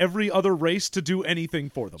on every other race to do anything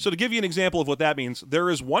for them. So to give you an example of what that means, there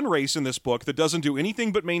is one race in this book that doesn't do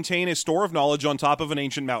anything but maintain a store of knowledge on top of an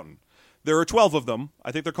ancient mountain. There are 12 of them.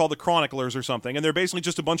 I think they're called the Chroniclers or something, and they're basically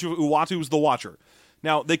just a bunch of Uatu's the Watcher.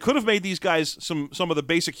 Now, they could have made these guys some of the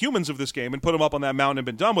basic humans of this game and put them up on that mountain and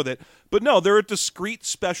been done with it, but no, they're a discrete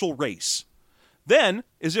special race. Then,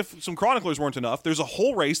 as if some Chroniclers weren't enough, there's a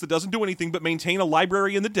whole race that doesn't do anything but maintain a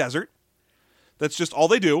library in the desert. That's just all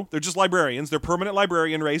they do. They're just librarians. They're permanent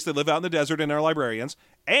librarian race that live out in the desert and are librarians.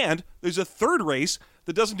 And there's a third race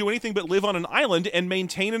that doesn't do anything but live on an island and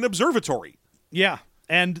maintain an observatory. Yeah,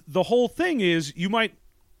 and the whole thing is you might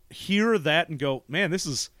hear that and go, man, that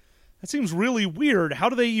seems really weird. How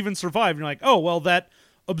do they even survive? And you're like, oh, well, that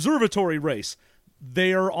observatory race,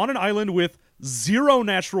 they are on an island with 0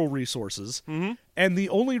 natural resources, and the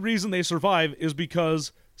only reason they survive is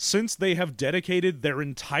because since they have dedicated their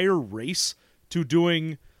entire race to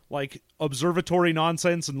doing like observatory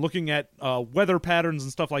nonsense and looking at weather patterns and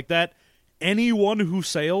stuff like that, anyone who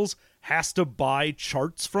sails has to buy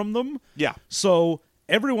charts from them. Yeah. So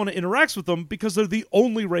everyone interacts with them because they're the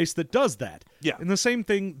only race that does that. Yeah. And the same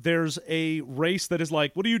thing, there's a race that is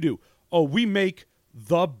like, what do? Oh, we make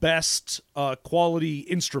the best quality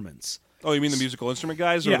instruments. Oh, you mean the musical instrument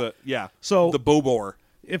guys? Or So the Bobor.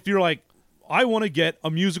 If you're like, I want to get a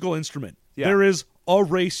musical instrument, Yeah. there is a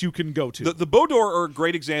race you can go to. The Bodor are a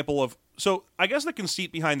great example of... So, I guess the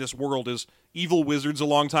conceit behind this world is evil wizards a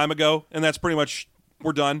long time ago, and that's pretty much...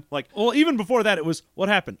 We're done. Like, well, even before that, it was... What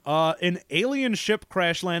happened? An alien ship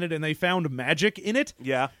crash landed, and they found magic in it.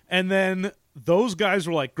 Yeah. And then those guys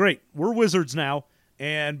were like, great, we're wizards now,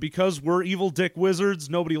 and because we're evil dick wizards,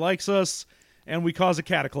 nobody likes us, and we cause a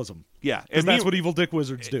cataclysm. Yeah. And that's what evil dick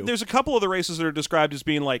wizards do. There's a couple of the races that are described as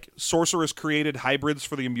being like sorceress-created hybrids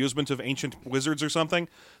for the amusement of ancient wizards or something.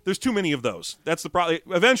 There's too many of those. That's the problem.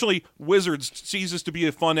 Eventually, wizards ceases to be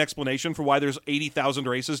a fun explanation for why there's 80,000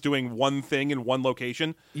 races doing one thing in one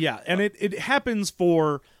location. Yeah, and it happens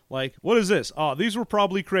for, like, what is this? Oh, these were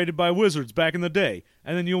probably created by wizards back in the day.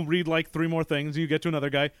 And then you'll read, like, 3 more things, and you get to another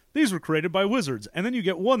guy. These were created by wizards. And then you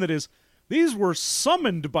get one that is... These were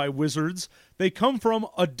summoned by wizards. They come from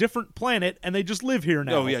a different planet, and they just live here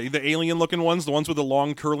now. Oh, yeah, the alien-looking ones, the ones with the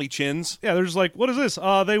long, curly chins. Yeah, they're just like, what is this?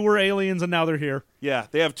 They were aliens, and now they're here. Yeah,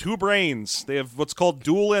 they have 2 brains. They have what's called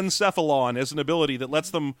dual encephalon as an ability that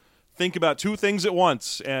lets them think about 2 things at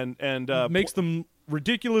once. And makes them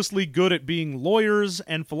ridiculously good at being lawyers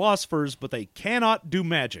and philosophers, but they cannot do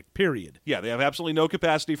magic, period. Yeah, they have absolutely no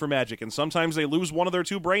capacity for magic, and sometimes they lose one of their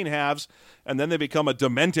two brain halves, and then they become a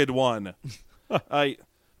demented one. I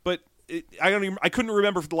couldn't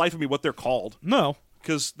remember for the life of me what they're called. No.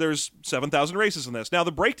 Because there's 7,000 races in this. Now,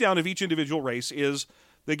 the breakdown of each individual race is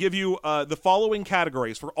they give you the following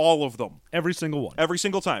categories for all of them. Every single one. Every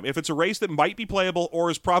single time. If it's a race that might be playable or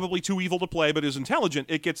is probably too evil to play but is intelligent,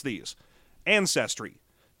 it gets these. Ancestry.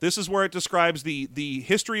 This is where it describes the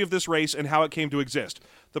history of this race and how it came to exist.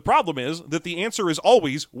 The problem is that the answer is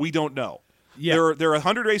always, we don't know. Yeah. There are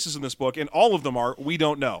 100 races in this book, and all of them are, we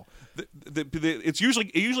don't know. It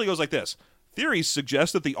usually goes like this. Theories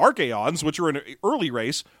suggest that the Archaeons, which are an early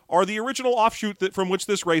race, are the original offshoot from which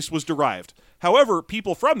this race was derived. However,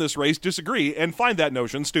 people from this race disagree and find that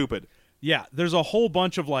notion stupid. Yeah, there's a whole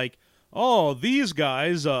bunch of like, oh, these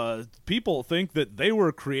guys, people think that they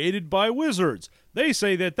were created by wizards. They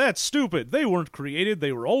say that that's stupid. They weren't created.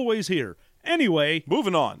 They were always here. Anyway.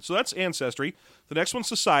 Moving on. So that's Ancestry. The next one's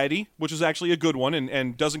Society, which is actually a good one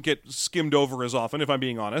and doesn't get skimmed over as often, if I'm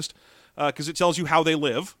being honest, because it tells you how they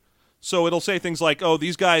live. So it'll say things like, oh,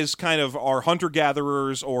 these guys kind of are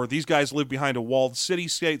hunter-gatherers, or these guys live behind a walled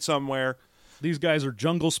city-state somewhere. These guys are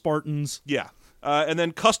jungle Spartans. Yeah. And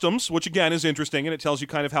then Customs, which again is interesting, and it tells you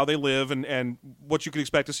kind of how they live and what you can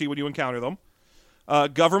expect to see when you encounter them.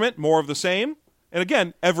 Government, more of the same. And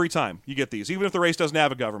again, every time you get these, even if the race doesn't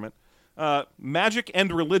have a government. Magic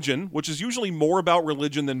and Religion, which is usually more about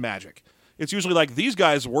religion than magic. It's usually like, these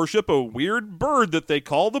guys worship a weird bird that they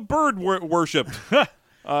call the bird worship.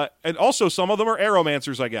 And also, some of them are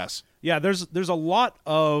aeromancers, I guess. Yeah, there's a lot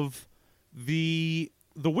of the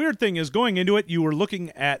weird thing is going into it, you were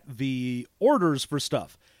looking at the orders for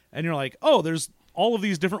stuff, and you're like, oh, there's all of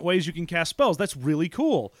these different ways you can cast spells. That's really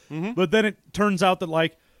cool. Mm-hmm. But then it turns out that,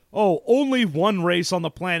 like, oh, only one race on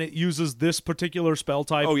the planet uses this particular spell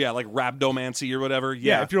type. Oh, yeah, like rhabdomancy or whatever.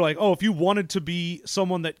 Yeah, if you're like, oh, if you wanted to be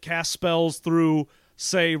someone that casts spells through,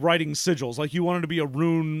 say, writing sigils, like you wanted to be a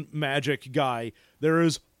rune magic guy, there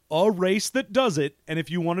is a race that does it, and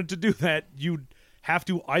if you wanted to do that, you'd have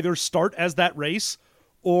to either start as that race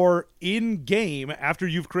or in-game, after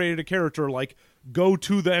you've created a character, like, go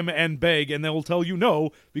to them and beg, and they'll tell you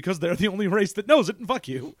no, because they're the only race that knows it, and fuck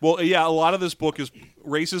you. Well, yeah, a lot of this book is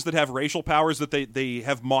races that have racial powers that they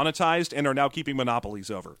have monetized and are now keeping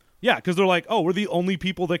monopolies over. Yeah, because they're like, oh, we're the only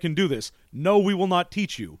people that can do this. No, we will not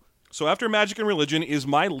teach you. So after Magic and Religion is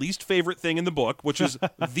my least favorite thing in the book, which is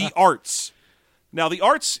the arts. Now, the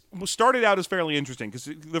arts started out as fairly interesting, because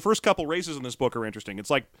the first couple races in this book are interesting. It's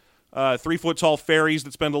like 3-foot-tall fairies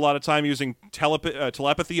that spend a lot of time using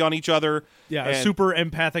telepathy on each other. Yeah, super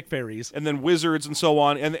empathic fairies. And then wizards and so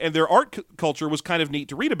on. And their art culture was kind of neat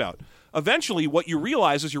to read about. Eventually, what you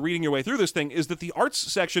realize as you're reading your way through this thing is that the arts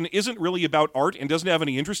section isn't really about art and doesn't have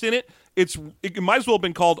any interest in it. It might as well have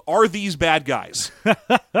been called, Are These Bad Guys?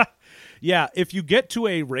 Yeah, if you get to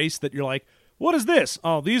a race that you're like, what is this?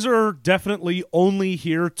 Oh, these are definitely only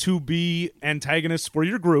here to be antagonists for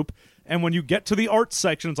your group. And when you get to the art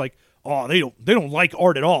section, it's like, oh, they don't like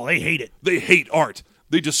art at all. They hate it. They hate art.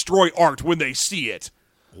 They destroy art when they see it.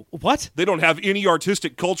 What? They don't have any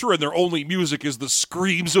artistic culture, and their only music is the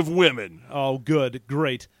screams of women. Oh, good.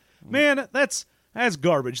 Great. Man, that's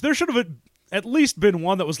garbage. There should have at least been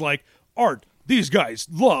one that was like, art. These guys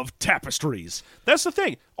love tapestries. That's the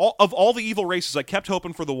thing. Of all the evil races, I kept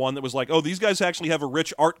hoping for the one that was like, oh, these guys actually have a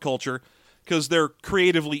rich art culture because they're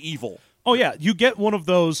creatively evil. Oh, yeah. You get one of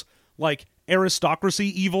those, like, aristocracy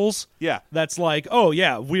evils. Yeah. That's like, oh,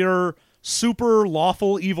 yeah, we're super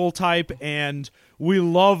lawful evil type, and we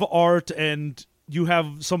love art, and you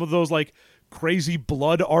have some of those, like, crazy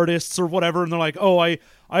blood artists or whatever, and they're like, oh, I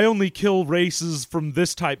only kill races from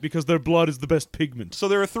this type because their blood is the best pigment. So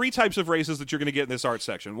there are 3 types of races that you're going to get in this art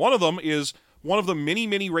section. One of them is one of the many,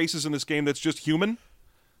 many races in this game that's just human,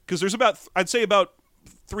 because there's I'd say about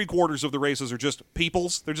 3/4 of the races are just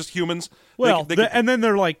peoples. They're just humans. Well, and then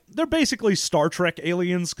they're basically Star Trek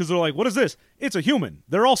aliens, because they're like, what is this? It's a human.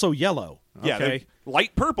 They're also yellow. Yeah, okay.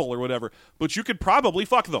 Light purple or whatever. But you could probably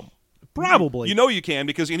fuck them. Probably. You know you can,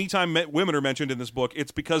 because anytime women are mentioned in this book,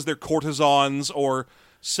 it's because they're courtesans or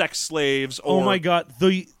sex slaves. Or... Oh my god,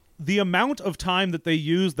 the amount of time that they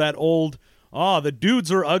use that old, the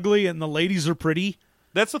dudes are ugly and the ladies are pretty.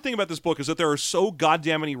 That's the thing about this book, is that there are so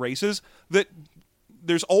goddamn many races that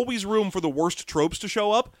there's always room for the worst tropes to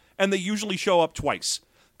show up, and they usually show up twice.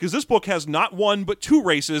 Because this book has not one, but 2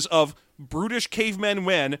 races of brutish cavemen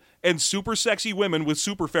men and super sexy women with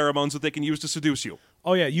super pheromones that they can use to seduce you.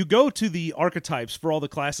 Oh yeah, you go to the archetypes for all the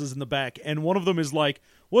classes in the back, and one of them is like,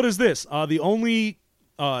 what is this? The only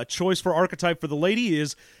choice for archetype for the lady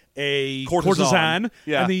is a courtesan.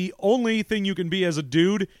 Yeah. And the only thing you can be as a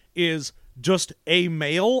dude is just a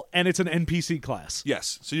male, and it's an NPC class.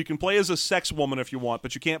 Yes, so you can play as a sex woman if you want,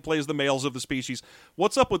 but you can't play as the males of the species.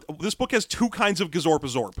 What's up with this book? Has 2 kinds of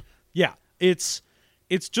Gazorpazorp. Yeah, it's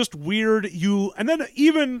just weird. And then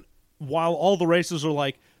even while all the races are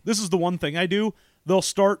like, this is the one thing I do, they'll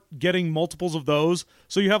start getting multiples of those.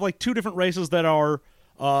 So you have like 2 different races that are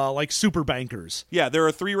like super bankers. Yeah, there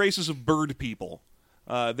are 3 races of bird people.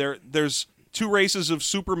 There's 2 races of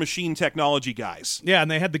super machine technology guys. Yeah,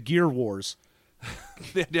 and they had the Gear Wars.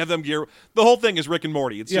 They have them gear. The whole thing is Rick and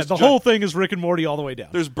Morty. It's yeah, just the whole thing is Rick and Morty all the way down.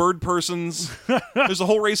 There's bird persons. There's a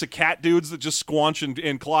whole race of cat dudes that just squanch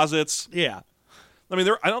in closets. Yeah. I mean,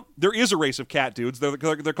 there is a race of cat dudes. They're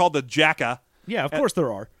called the Jacka. Yeah, of course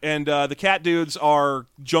there are. And the cat dudes are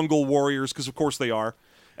jungle warriors, because of course they are.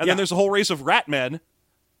 And then there's a whole race of rat men.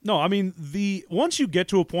 No, I mean, once you get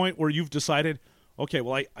to a point where you've decided, okay,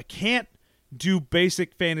 well, I can't do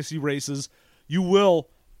basic fantasy races, you will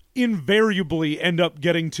invariably end up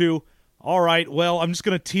getting to, all right, well, I'm just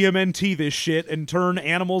going to TMNT this shit and turn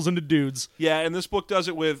animals into dudes. Yeah, and this book does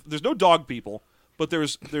it with, there's no dog people, but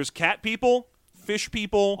there's cat people, fish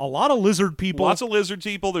people, a lot of lizard people, lots of lizard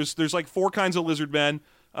people. There's like 4 kinds of lizard men.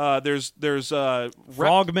 There's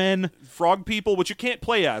frogmen, frog people, which you can't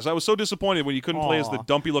play as. I was so disappointed when you couldn't play as the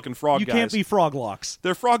dumpy looking frog guys. You can't be froglocks.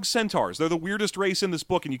 They're frog centaurs. They're the weirdest race in this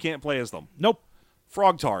book, and you can't play as them. Nope.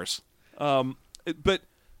 Frogtars. But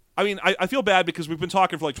I mean, I feel bad because we've been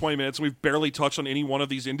talking for like 20 minutes and we've barely touched on any one of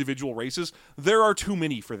these individual races. There are too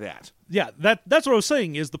many for that. Yeah, that's what I was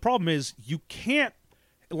saying. Is the problem is you can't,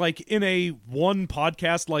 like, in a one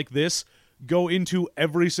podcast like this, go into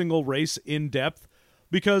every single race in depth,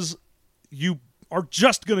 because you are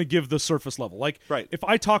just going to give the surface level. Like, right. If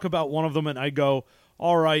I talk about one of them and I go,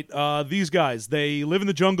 all right, these guys, they live in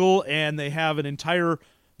the jungle and they have an entire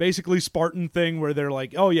basically Spartan thing where they're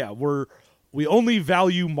like, oh yeah, we only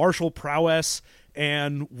value martial prowess,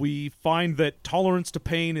 and we find that tolerance to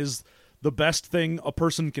pain is the best thing a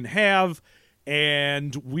person can have,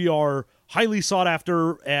 and we are highly sought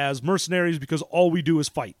after as mercenaries because all we do is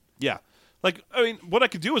fight. Yeah. Like, I mean, what I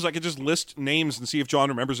could do is I could just list names and see if John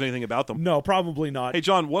remembers anything about them. No, probably not. Hey,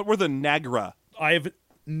 John, what were the Nagra? I have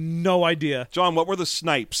no idea. John, what were the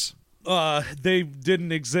Snipes? They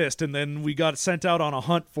didn't exist, and then we got sent out on a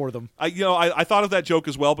hunt for them. I thought of that joke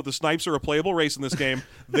as well, but the Snipes are a playable race in this game.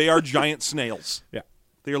 They are giant snails. Yeah.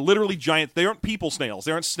 They are literally giant. They aren't people snails.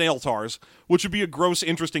 They aren't snail tars, which would be a gross,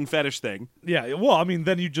 interesting fetish thing. Yeah, well, I mean,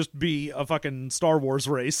 then you'd just be a fucking Star Wars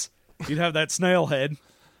race. You'd have that snail head.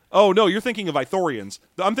 Oh, no, you're thinking of Ithorians.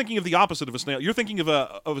 I'm thinking of the opposite of a snail. You're thinking of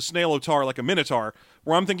a snail-otar, like a minotaur,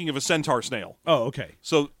 where I'm thinking of a centaur snail. Oh, okay.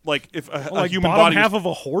 So, like, if a human bottom body... half of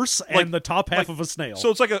a horse and the top half of a snail. So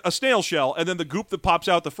it's like a snail shell, and then the goop that pops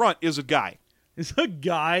out the front is a guy. Is a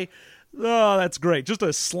guy? Oh, that's great. Just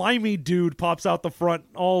a slimy dude pops out the front,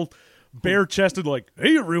 all bare-chested, like,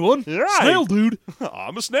 hey, everyone, snail dude.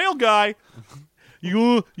 I'm a snail guy.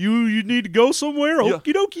 You need to go somewhere?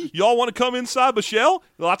 Okie dokie. Y'all want to come inside my shell?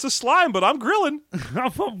 Lots of slime, but I'm grilling.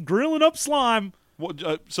 I'm grilling up slime.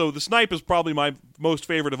 So the Snipe is probably my most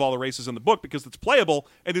favorite of all the races in the book because it's playable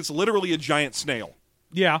and it's literally a giant snail.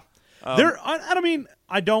 Yeah. I mean,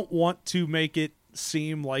 I don't want to make it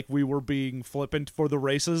seem like we were being flippant for the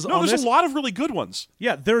races. No, there's a lot of really good ones.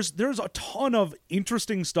 Yeah, there's a ton of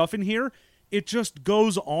interesting stuff in here. It just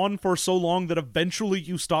goes on for so long that eventually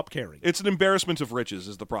you stop caring. It's an embarrassment of riches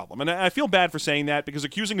is the problem. And I feel bad for saying that because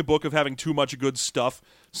accusing a book of having too much good stuff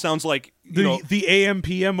sounds like the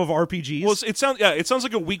AMPM of RPGs. Well, it sounds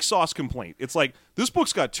like a weak sauce complaint. It's like, this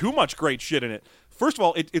book's got too much great shit in it. First of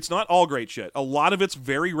all, it's not all great shit. A lot of it's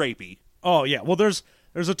very rapey. Oh, yeah. Well, there's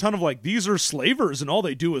a ton of like, these are slavers and all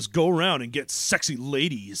they do is go around and get sexy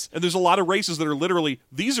ladies. And there's a lot of races that are literally,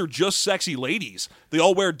 these are just sexy ladies. They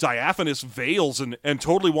all wear diaphanous veils and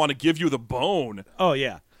totally want to give you the bone. Oh,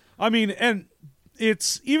 yeah. I mean, and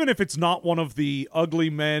it's, even if it's not one of the ugly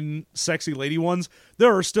men, sexy lady ones,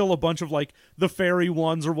 there are still a bunch of like the fairy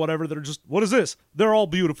ones or whatever that are just, what is this? They're all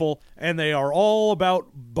beautiful and they are all about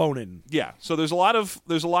boning. Yeah. So there's a lot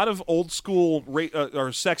of old school or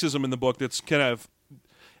sexism in the book that's kind of,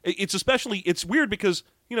 it's weird because,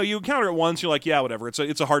 you encounter it once, you're like, yeah, whatever. It's a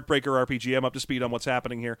heartbreaker RPG. I'm up to speed on what's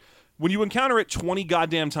happening here. When you encounter it 20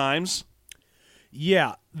 goddamn times.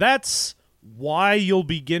 Yeah, that's why you'll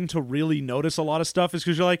begin to really notice a lot of stuff is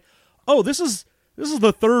because you're like, oh, this is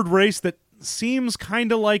the third race that seems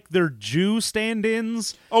kind of like they're Jew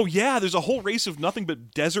stand-ins. Oh, yeah, there's a whole race of nothing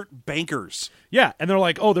but desert bankers. Yeah, and they're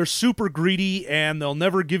like, oh, they're super greedy and they'll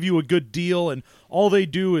never give you a good deal and all they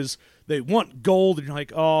do is they want gold, and you're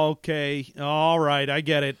like, oh, okay, all right, I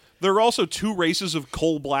get it. There are also two races of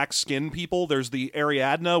coal black skin people. There's the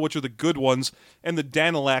Ariadna, which are the good ones, and the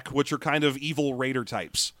Danilek, which are kind of evil raider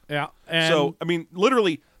types. Yeah. And so, I mean,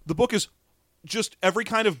 literally, the book is just every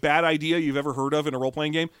kind of bad idea you've ever heard of in a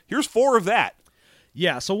role-playing game. Here's 4 of that.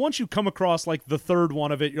 yeah, so once you come across like the third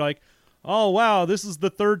one of it, you're like, oh, wow, this is the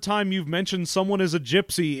third time you've mentioned someone as a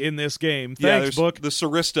gypsy in this game. Thanks, book. The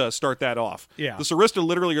Sarista start that off. Yeah. The Sarista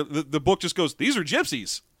literally, the book just goes, these are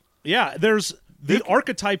gypsies. Yeah, there's the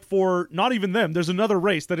archetype for not even them. There's another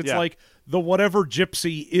race that it's like the whatever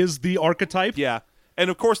gypsy is the archetype. Yeah. And,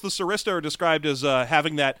 of course, the Sarista are described as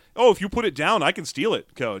having that, oh, if you put it down, I can steal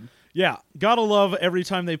it code. Yeah, gotta love every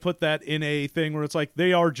time they put that in a thing where it's like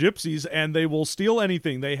they are gypsies and they will steal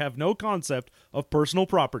anything. They have no concept of personal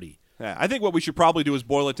property. Yeah, I think what we should probably do is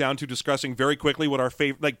boil it down to discussing very quickly what our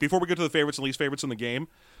favorite, like before we get to the favorites and least favorites in the game,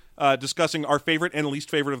 discussing our favorite and least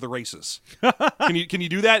favorite of the races. Can you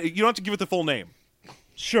do that? You don't have to give it the full name.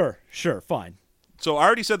 Sure, fine. So I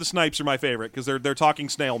already said the Snipes are my favorite because they're talking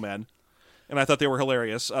snail men, and I thought they were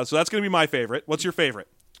hilarious. So that's going to be my favorite. What's your favorite?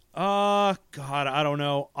 God, I don't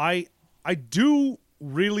know. I do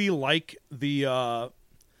really like the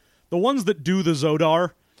ones that do the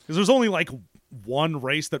Zodar, because there's only like one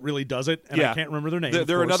race that really does it, and I can't remember their name.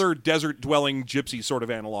 They're another desert-dwelling gypsy sort of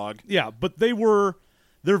analog. Yeah, but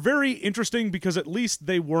they're very interesting because at least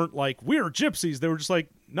they weren't like, we're gypsies. They were just like,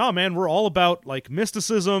 nah, man, we're all about like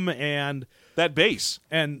mysticism and that base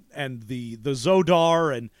and the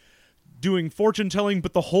Zodar and doing fortune telling,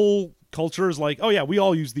 but the whole culture is like, oh yeah, we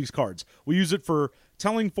all use these cards. We use it for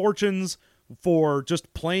telling fortunes, for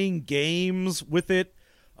just playing games with it,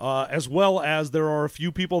 as well as there are a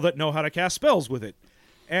few people that know how to cast spells with it.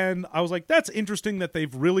 And I was like, that's interesting that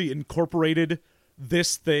they've really incorporated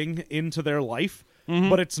this thing into their life,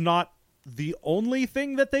 but it's not the only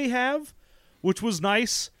thing that they have, which was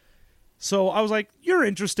nice. So I was like, you're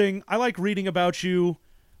interesting. I like reading about you.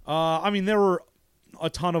 I mean, there were a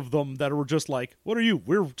ton of them that were just like, what are you?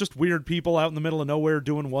 We're just weird people out in the middle of nowhere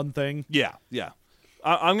doing one thing. Yeah.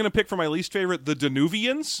 I'm going to pick for my least favorite the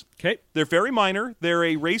Danuvians. Okay. They're very minor. They're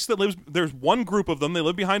a race that lives... There's one group of them. They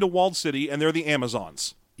live behind a walled city, and they're the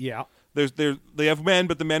Amazons. Yeah. They have men,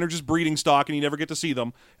 but the men are just breeding stock, and you never get to see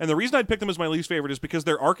them. And the reason I'd pick them as my least favorite is because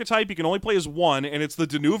their archetype you can only play as one, and it's the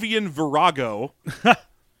Danuvian Virago.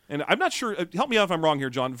 And I'm not sure... help me out if I'm wrong here,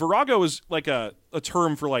 John. Virago is like a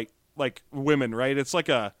term for like women, right? It's like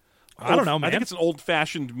a... I don't know, man. I think it's an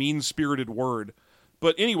old-fashioned, mean-spirited word.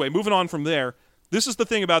 But anyway, moving on from there... This is the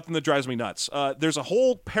thing about them that drives me nuts. There's a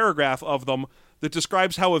whole paragraph of them that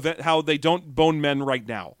describes how they don't bone men right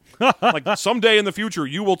now. Like, someday in the future,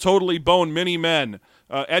 you will totally bone many men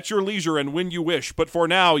at your leisure and when you wish, but for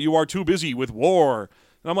now, you are too busy with war.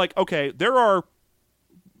 And I'm like, okay, there are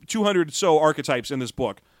 200 so archetypes in this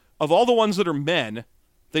book. Of all the ones that are men,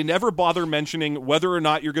 they never bother mentioning whether or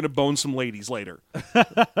not you're going to bone some ladies later.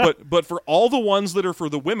 but for all the ones that are for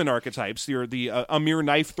the women archetypes, the Amir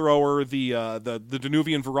knife thrower, the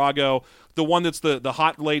Danuvian Virago, the one that's the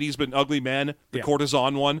hot ladies but ugly men, the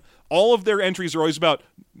courtesan one, all of their entries are always about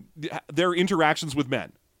their interactions with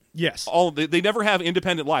men. Yes. They never have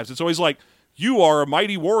independent lives. It's always like, you are a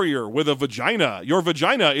mighty warrior with a vagina. Your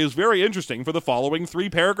vagina is very interesting for the following 3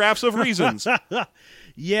 paragraphs of reasons.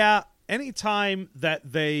 Yeah. Anytime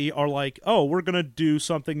that they are like, oh, we're going to do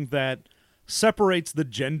something that separates the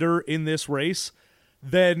gender in this race,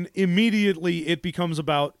 then immediately it becomes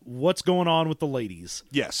about what's going on with the ladies.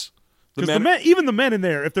 Yes. Because even the men in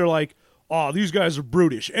there, if they're like, oh, these guys are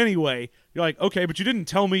brutish anyway, you're like, okay, but you didn't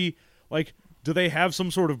tell me, like, do they have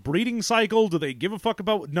some sort of breeding cycle? Do they give a fuck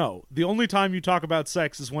about... No. The only time you talk about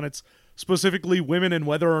sex is when it's specifically women and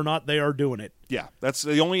whether or not they are doing it. Yeah, that's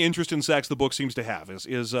the only interest in sex the book seems to have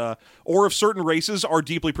or if certain races are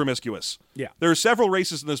deeply promiscuous. Yeah. There are several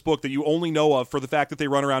races in this book that you only know of for the fact that they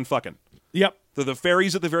run around fucking. Yep. They're the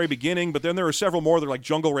fairies at the very beginning, but then there are several more that are like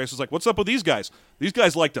jungle races. Like, what's up with these guys? These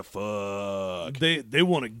guys like to fuck. They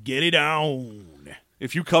want to get it on.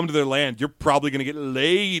 If you come to their land, you're probably going to get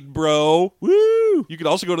laid, bro. Woo! You could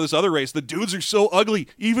also go to this other race. The dudes are so ugly,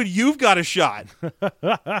 even you've got a shot.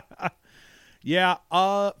 Yeah,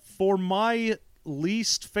 for my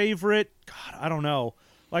least favorite, God, I don't know.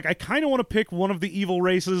 Like, I kind of want to pick one of the evil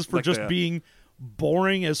races for like just being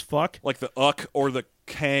boring as fuck. Like the Uck or the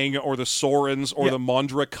Kang or the Sorens or the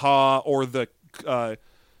Mondraka or the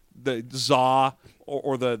Za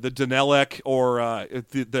or the Danelek or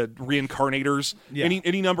the Reincarnators. Yeah.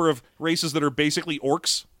 Any number of races that are basically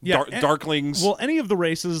orcs, darklings. Well, any of the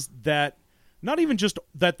races that, not even just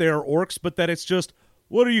that they're orcs, but that it's just,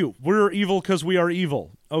 what are you? We're evil because we are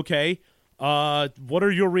evil. Okay. What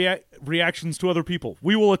are your reactions to other people?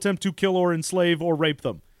 We will attempt to kill or enslave or rape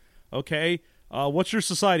them. Okay? What's your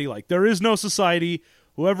society like? There is no society.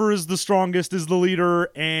 Whoever is the strongest is the leader,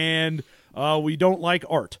 and we don't like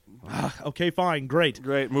art. Okay, fine, great.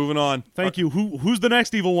 Great, moving on. Thank you. Who's the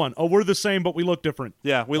next evil one? Oh, we're the same, but we look different.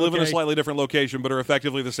 Yeah, we live in a slightly different location, but are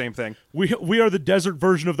effectively the same thing. We are the desert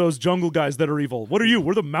version of those jungle guys that are evil. What are you?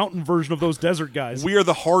 We're the mountain version of those desert guys. We are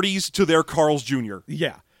the Hardys to their Carl's Jr.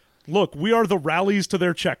 Yeah. Look, we are the Rallies to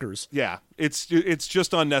their Checkers. Yeah, it's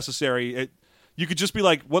just unnecessary. You could just be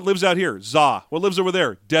like, what lives out here? Za. What lives over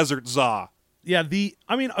there? Desert Za. Yeah,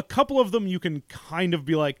 a couple of them you can kind of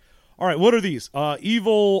be like, all right, what are these?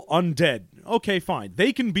 Evil undead. Okay, fine.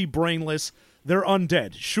 They can be brainless. They're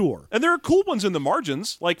undead, sure. And there are cool ones in the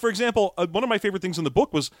margins. Like, for example, one of my favorite things in the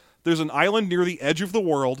book was there's an island near the edge of the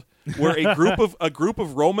world where a group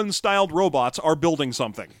of Roman-styled robots are building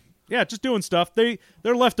something. Yeah, just doing stuff. They're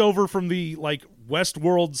left over from the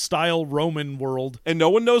Westworld-style Roman world. And no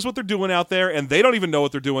one knows what they're doing out there, and they don't even know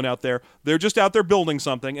what they're doing out there. They're just out there building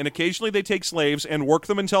something, and occasionally they take slaves and work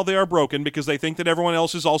them until they are broken because they think that everyone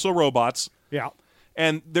else is also robots. Yeah.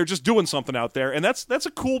 And they're just doing something out there, and that's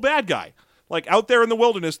a cool bad guy. Like, out there in the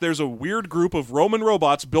wilderness, there's a weird group of Roman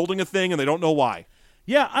robots building a thing, and they don't know why.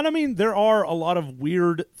 Yeah, and I mean, there are a lot of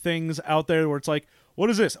weird things out there where it's like, what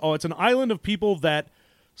is this? Oh, it's an island of people that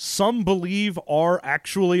some believe are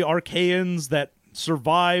actually Archaeans that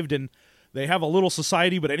survived, and they have a little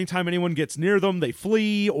society, but anytime anyone gets near them, they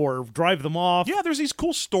flee or drive them off. Yeah, there's these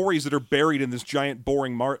cool stories that are buried in this giant,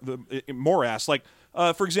 boring morass. Like,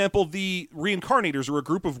 for example, the Reincarnators are a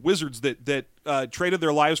group of wizards that traded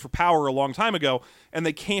their lives for power a long time ago, and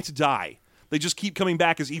they can't die. They just keep coming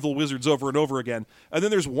back as evil wizards over and over again. And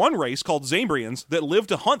then there's one race called Zambrians that live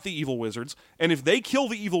to hunt the evil wizards, and if they kill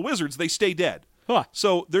the evil wizards, they stay dead. Huh.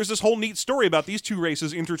 So there's this whole neat story about these two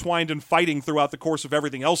races intertwined and fighting throughout the course of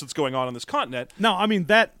everything else that's going on this continent. No, I mean,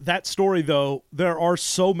 that story, though, there are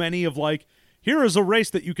so many of, like, here is a race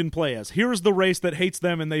that you can play as. Here is the race that hates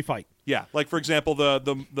them and they fight. Yeah, like, for example, the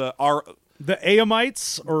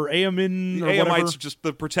Aamites or Aamin or Aamites whatever. are just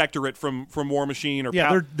the protectorate from War Machine. Or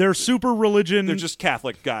yeah, they're super religion. They're just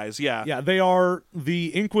Catholic guys, yeah. Yeah, they are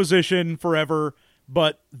the Inquisition forever,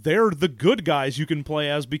 but they're the good guys you can play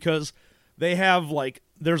as because they have, like,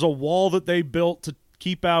 there's a wall that they built to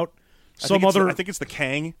keep out I think it's the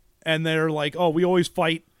Kang. And they're like, oh, we always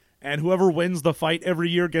fight, and whoever wins the fight every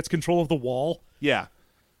year gets control of the wall. Yeah.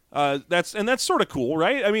 That's sort of cool,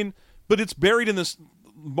 right? I mean, but it's buried in this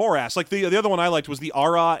morass. Like, the other one I liked was the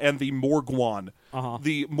Ara and the Morgwan. Uh-huh.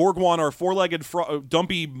 The Morgwan are four-legged,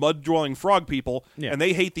 dumpy, mud-dwelling frog people, and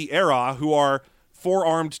they hate the Era, who are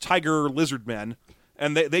four-armed tiger lizard men.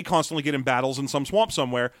 And they constantly get in battles in some swamp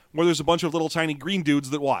somewhere where there's a bunch of little tiny green dudes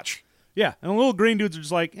that watch. Yeah, and the little green dudes are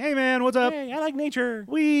just like, hey, man, what's up? Hey, I like nature.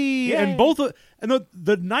 Wee! And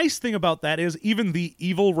the nice thing about that is even the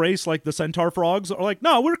evil race, like the centaur frogs, are like,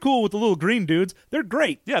 no, we're cool with the little green dudes. They're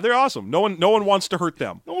great. Yeah, they're awesome. No one wants to hurt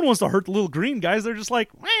them. No one wants to hurt the little green guys. They're just like,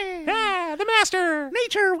 yeah, the master.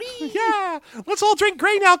 Nature, wee! Yeah, let's all drink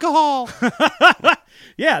grain alcohol.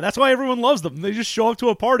 Yeah, that's why everyone loves them. They just show up to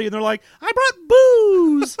a party and they're like, I brought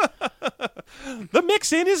booze. The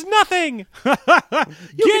mix-in is nothing.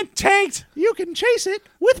 Get tanked. You can chase it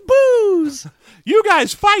with booze. You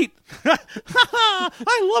guys fight.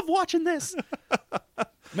 I love watching this.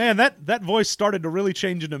 Man, that voice started to really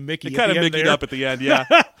change into Mickey. It kind of Mickeyed up at the end, yeah.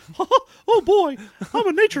 Oh boy, I'm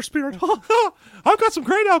a nature spirit. I've got some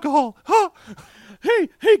grain alcohol.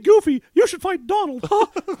 Hey, Goofy, you should fight Donald.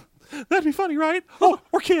 That'd be funny, right? Oh,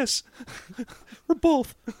 or kiss. Or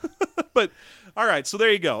both. But, all right, so there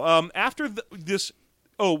you go. After this...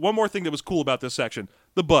 Oh, one more thing that was cool about this section.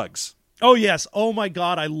 The bugs. Oh, yes. Oh, my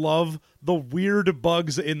God. I love the weird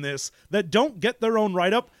bugs in this that don't get their own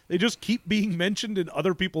write-up. They just keep being mentioned in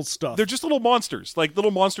other people's stuff. They're just little monsters, like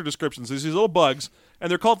little monster descriptions. There's these little bugs, and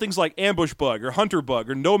they're called things like ambush bug or hunter bug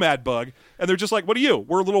or nomad bug. And they're just like, what are you?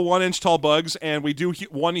 We're little 1-inch tall bugs, and we do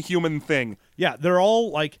one human thing. Yeah, they're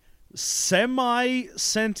all like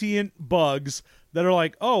semi-sentient bugs that are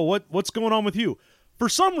like, oh, what's going on with you? For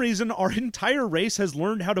some reason, our entire race has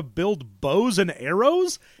learned how to build bows and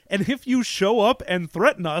arrows, and if you show up and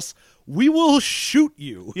threaten us, we will shoot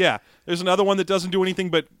you. Yeah, there's another one that doesn't do anything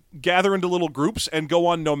but gather into little groups and go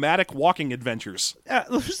on nomadic walking adventures. Yeah,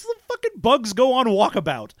 the fucking bugs go on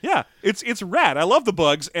walkabout. Yeah, it's rad. I love the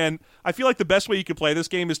bugs, and I feel like the best way you could play this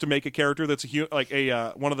game is to make a character that's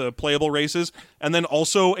one of the playable races, and then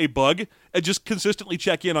also a bug, and just consistently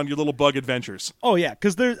check in on your little bug adventures. Oh yeah,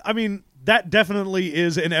 because that definitely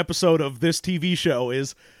is an episode of this TV show.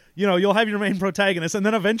 Is you'll have your main protagonist, and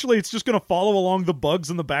then eventually it's just going to follow along the bugs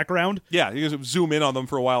in the background. Yeah, you just zoom in on them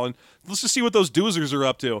for a while, and let's just see what those doozers are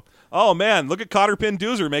up to. Oh, man, look at Cotterpin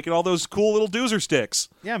Doozer making all those cool little doozer sticks.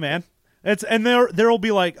 Yeah, man. And there'll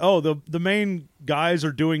be like, oh, the main guys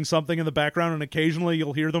are doing something in the background, and occasionally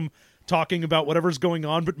you'll hear them talking about whatever's going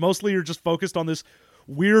on, but mostly you're just focused on this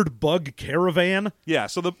weird bug caravan. Yeah,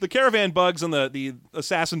 so the caravan bugs and the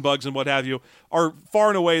assassin bugs and what have you are far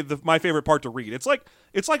and away my favorite part to read. It's like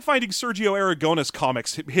finding Sergio Aragonis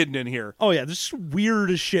comics hidden in here. Oh yeah, there's weird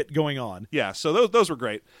as shit going on. Yeah, so those were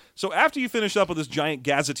great. So after you finish up with this giant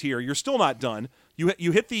gazetteer, you're still not done.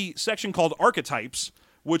 You hit the section called Archetypes,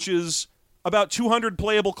 which is about 200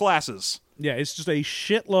 playable classes. Yeah, it's just a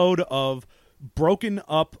shitload of broken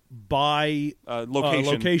up by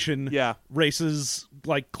location yeah. races,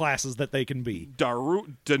 like classes that they can be.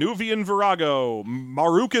 Danuvian Virago,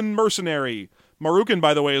 Marukan Mercenary. Marukan,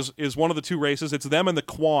 by the way, is one of the two races. It's them and the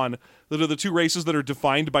Quan that are the two races that are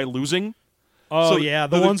defined by losing. Oh, so yeah,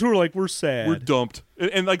 the ones who are like, we're sad. We're dumped.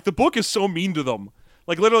 And like, the book is so mean to them.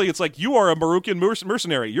 Like, literally, it's like, you are a Marukan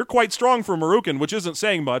mercenary. You're quite strong for Marukan, which isn't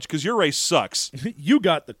saying much, because your race sucks. You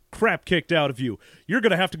got the crap kicked out of you. You're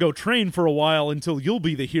going to have to go train for a while until you'll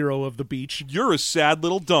be the hero of the beach. You're a sad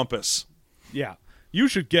little dumpus. Yeah. You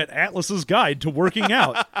should get Atlas's Guide to Working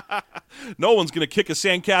Out. No one's going to kick a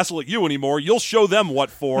sandcastle at you anymore. You'll show them what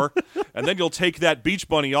for, and then you'll take that beach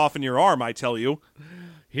bunny off in your arm, I tell you.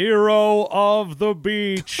 Hero of the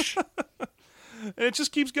beach. And it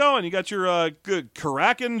just keeps going. You got your good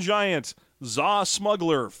Karakan Giant, Za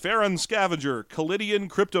Smuggler, Farron Scavenger, Kalidian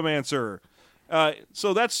Cryptomancer.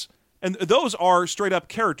 And those are straight up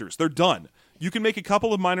characters. They're done. You can make a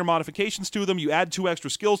couple of minor modifications to them, you add 2 extra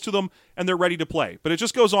skills to them, and they're ready to play. But it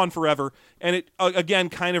just goes on forever, and it, again,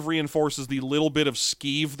 kind of reinforces the little bit of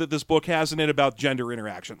skeeve that this book has in it about gender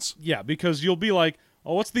interactions. Yeah, because you'll be like,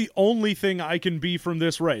 oh, what's the only thing I can be from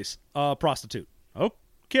this race? Prostitute.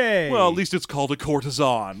 Okay. Well, at least it's called a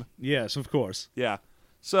courtesan. Yes, of course. Yeah.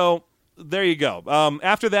 So, there you go.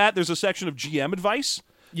 After that, there's a section of GM advice.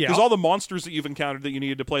 Yeah. Because all the monsters that you've encountered that you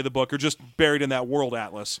needed to play the book are just buried in that world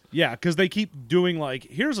atlas. Yeah, because they keep doing like,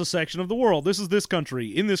 here's a section of the world. This is this country.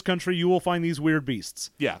 In this country, you will find these weird beasts.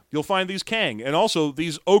 Yeah, you'll find these Kang, and also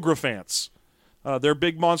these Ogrophants. They're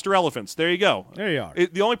big monster elephants. There you go. There you are.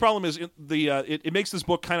 The only problem is it makes this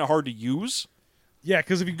book kind of hard to use. Yeah,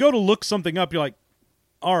 because if you go to look something up, you're like,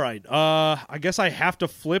 all right, I guess I have to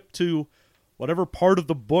flip to whatever part of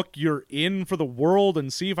the book you're in for the world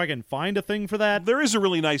and see if I can find a thing for that. There is a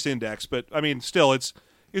really nice index, but, I mean, still, it's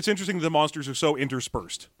interesting that the monsters are so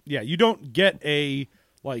interspersed. Yeah, you don't get a,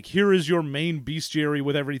 like, here is your main bestiary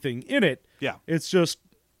with everything in it. Yeah. It's just,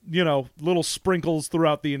 little sprinkles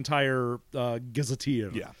throughout the entire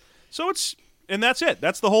gazetteer. Yeah. So and that's it.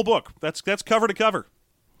 That's the whole book. That's cover to cover.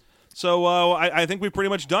 So I think we've pretty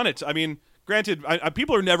much done it. I mean, granted,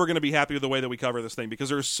 people are never going to be happy with the way that we cover this thing because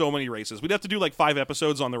there's so many races. We'd have to do like 5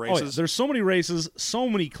 episodes on the races. Oh, yeah. There's so many races, so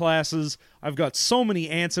many classes. I've got so many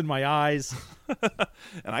ants in my eyes,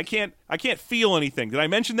 and I can't feel anything. Did I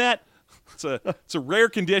mention that? It's a rare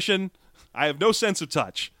condition. I have no sense of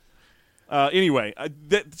touch. Anyway,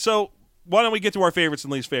 so why don't we get to our favorites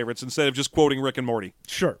and least favorites instead of just quoting Rick and Morty?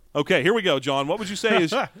 Sure. Okay, here we go, John. What would you say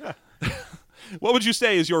is what would you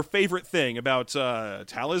say is your favorite thing about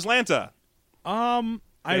Talislanta?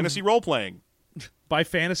 Fantasy role-playing. By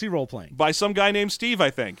fantasy role-playing. By some guy named Steve, I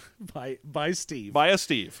think. By Steve. By a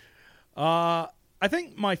Steve. I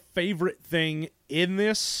think my favorite thing in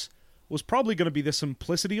this was probably going to be the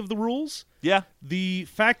simplicity of the rules. Yeah. The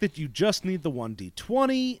fact that you just need the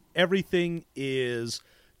 1d20, everything is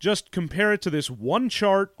just compare it to this one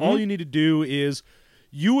chart. Mm-hmm. All you need to do is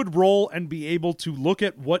you would roll and be able to look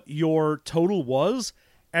at what your total was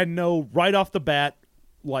and know right off the bat,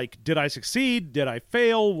 like, did I succeed? Did I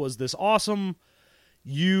fail? Was this awesome?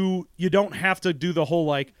 You don't have to do the whole,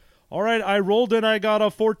 like, all right, I rolled and I got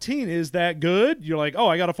a 14. Is that good? You're like, oh,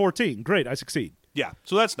 I got a 14. Great, I succeed. Yeah,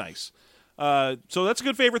 so that's nice. So that's a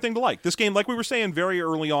good favorite thing to like. This game, like we were saying very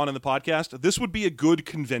early on in the podcast, this would be a good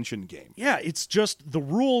convention game. Yeah, it's just the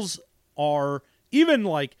rules are even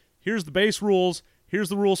like, here's the base rules, here's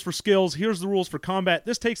the rules for skills, here's the rules for combat.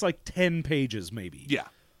 This takes like 10 pages maybe. Yeah,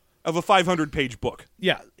 of a 500-page book.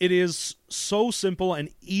 Yeah, it is so simple and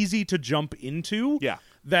easy to jump into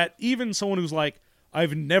that even someone who's like,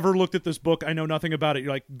 I've never looked at this book, I know nothing about it,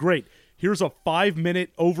 you're like, great. Here's a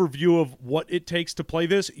 5-minute overview of what it takes to play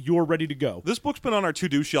this. You're ready to go. This book's been on our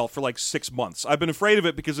to-do shelf for like 6 months. I've been afraid of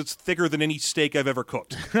it because it's thicker than any steak I've ever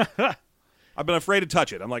cooked. I've been afraid to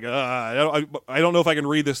touch it. I'm like, I don't know if I can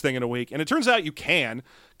read this thing in a week. And it turns out you can,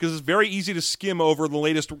 because it's very easy to skim over the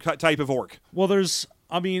latest type of orc. Well, there's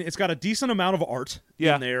I mean, it's got a decent amount of art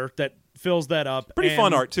Yeah. in there that fills that up. Pretty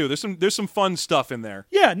fun art too. There's some fun stuff in there.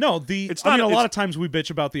 Yeah, no, a lot of times we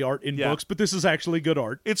bitch about the art in Yeah. books, but this is actually good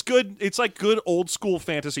art. It's good. It's like good old school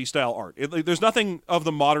fantasy style art. There's nothing of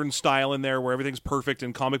the modern style in there where everything's perfect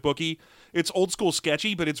and comic booky. It's old school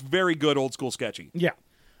sketchy, but it's very good old school sketchy. Yeah.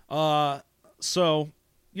 So,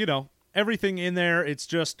 everything in there, it's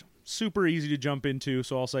just super easy to jump into,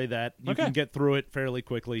 so I'll say that. You Okay. can get through it fairly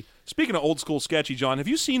quickly. Speaking of old school sketchy, John, have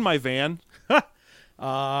you seen my van?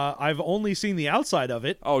 I've only seen the outside of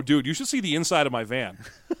it. Oh, dude, you should see the inside of my van.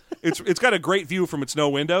 It's got a great view from its no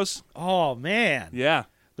windows. Oh, man. Yeah.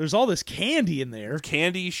 There's all this candy in there.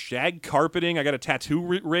 Candy, shag carpeting. I got a tattoo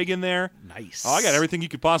rig in there. Nice. Oh, I got everything you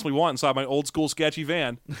could possibly want inside my old school sketchy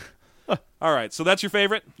van. All right, so that's your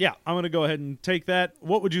favorite? Yeah, I'm going to go ahead and take that.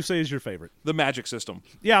 What would you say is your favorite? The magic system.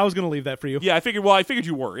 Yeah, I was going to leave that for you. Yeah, I figured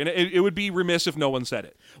you were, and it would be remiss if no one said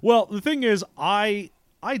it. Well, the thing is, I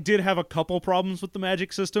did have a couple problems with the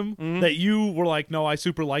magic system that you were like, no, I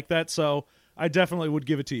super like that, so I definitely would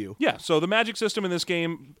give it to you. Yeah, so the magic system in this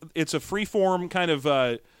game, it's a free-form kind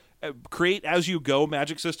of create-as-you-go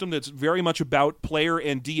magic system that's very much about player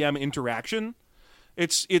and DM interaction.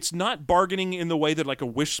 It's not bargaining in the way that like a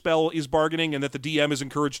wish spell is bargaining and that the DM is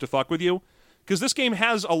encouraged to fuck with you, because this game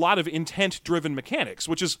has a lot of intent-driven mechanics,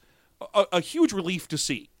 which is a huge relief to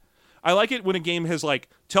see. I like it when a game has like,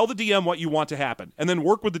 tell the DM what you want to happen, and then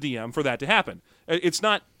work with the DM for that to happen. It's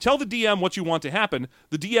not, tell the DM what you want to happen,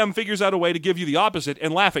 the DM figures out a way to give you the opposite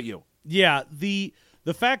and laugh at you. Yeah, the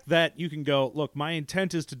fact that you can go, look, my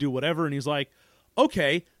intent is to do whatever, and he's like,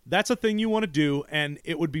 okay, that's a thing you want to do, and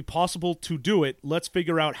it would be possible to do it. Let's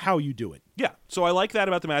figure out how you do it. Yeah, so I like that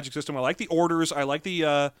about the magic system. I like the orders. I like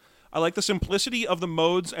the simplicity of the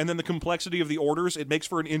modes and then the complexity of the orders. It makes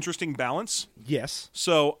for an interesting balance. Yes.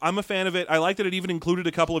 So I'm a fan of it. I like that it even included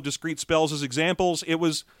a couple of discrete spells as examples. It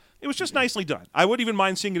was just nicely done. I wouldn't even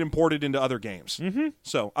mind seeing it imported into other games. Mm-hmm.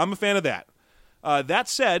 So I'm a fan of that. That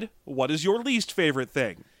said, what is your least favorite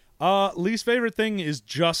thing? Least favorite thing is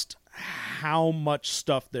just how much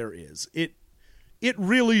stuff there is. It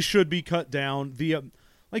really should be cut down.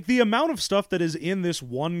 The amount of stuff that is in this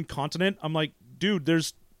one continent, I'm like, dude,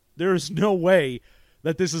 there's no way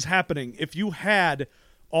that this is happening. If you had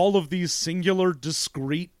all of these singular,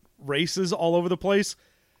 discrete races all over the place,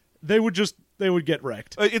 they would get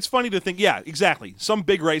wrecked. It's funny to think, yeah, exactly. Some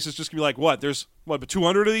big race is just going to be like, what, there's,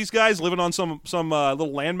 200 of these guys living on some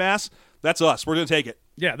little landmass? That's us. We're going to take it.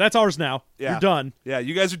 Yeah, that's ours now. Yeah. You're done. Yeah,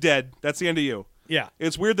 you guys are dead. That's the end of you. Yeah.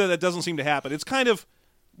 It's weird that doesn't seem to happen. It's kind of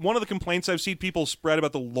one of the complaints I've seen people spread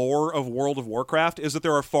about the lore of World of Warcraft is that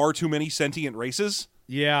there are far too many sentient races.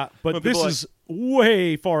 Yeah, but this is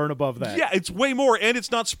way far and above that. Yeah, it's way more, and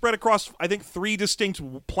it's not spread across, I think, 3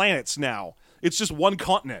 distinct planets now. It's just one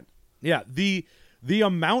continent. Yeah, the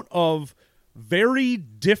amount of very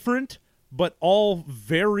different but all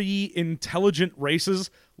very intelligent races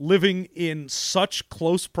living in such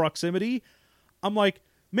close proximity, I'm like,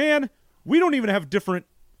 man, we don't even have different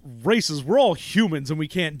races. We're all humans and we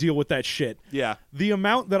can't deal with that shit. Yeah. The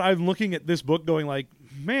amount that I'm looking at this book going like,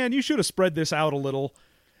 man, you should have spread this out a little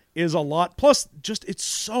is a lot. Plus, just it's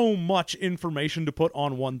so much information to put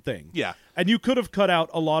on one thing. Yeah. And you could have cut out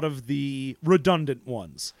a lot of the redundant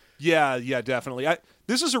ones. Yeah, definitely.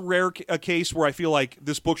 This is a rare case where I feel like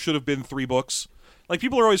this book should have been 3 books. Like,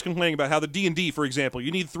 people are always complaining about how the D&D, for example,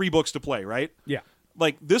 you need 3 books to play, right? Yeah.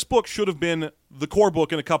 Like, this book should have been the core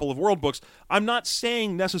book and a couple of world books. I'm not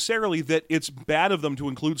saying necessarily that it's bad of them to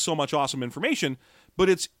include so much awesome information, but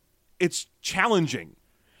it's challenging.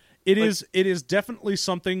 It is definitely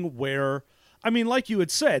something where, I mean, like you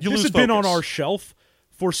had said, this had focus. been on our shelf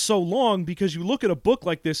for so long because you look at a book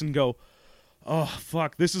like this and go, oh,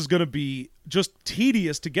 fuck, this is going to be just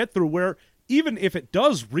tedious to get through, where even if it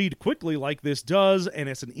does read quickly like this does and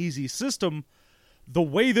it's an easy system, the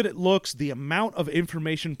way that it looks, the amount of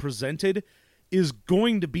information presented is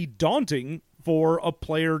going to be daunting for a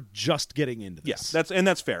player just getting into this. Yes,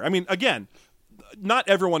 that's fair. I mean, again, not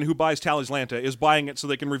everyone who buys Talislanta is buying it so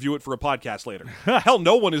they can review it for a podcast later. Hell,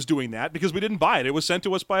 no one is doing that because we didn't buy it. It was sent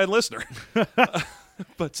to us by a listener.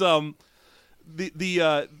 But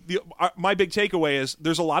my big takeaway is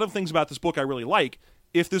there's a lot of things about this book I really like.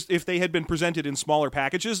 If they had been presented in smaller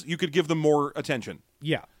packages, you could give them more attention.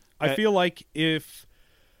 Yeah. I feel like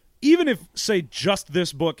even if, say, just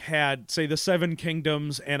this book had, say, the 7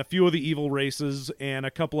 Kingdoms and a few of the evil races and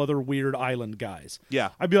a couple other weird island guys. Yeah.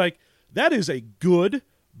 I'd be like, that is a good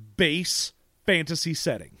base fantasy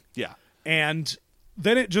setting. Yeah. And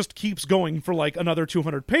then it just keeps going for like another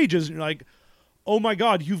 200 pages, and you're like, oh my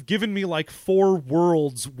god, you've given me like 4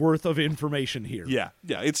 worlds worth of information here. Yeah.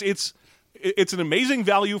 It's it's an amazing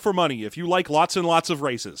value for money if you like lots and lots of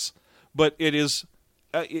races, but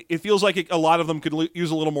it feels like a lot of them could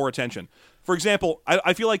use a little more attention. For example,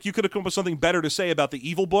 I feel like you could have come up with something better to say about the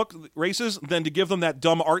evil book races than to give them that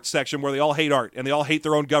dumb art section where they all hate art and they all hate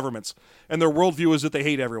their own governments and their worldview is that they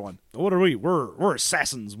hate everyone. What are we? We're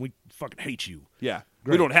assassins. We fucking hate you. Yeah.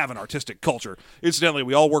 Great. We don't have an artistic culture. Incidentally,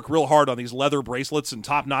 we all work real hard on these leather bracelets and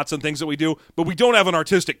top knots and things that we do, but we don't have an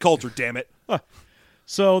artistic culture, damn it.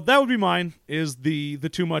 So that would be mine, is the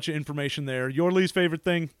too much information there. Your least favorite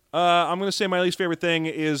thing? I'm going to say my least favorite thing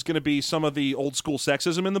is going to be some of the old school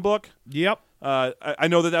sexism in the book. Yep. I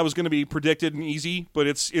know that was going to be predicted and easy, but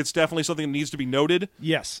it's definitely something that needs to be noted.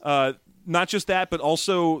 Yes. Not just that, but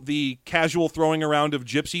also the casual throwing around of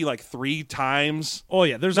gypsy like 3 times. Oh,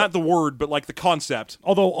 yeah. There's not the word, but like the concept.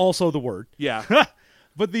 Although also the word. Yeah.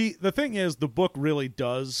 But the thing is, the book really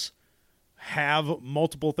does have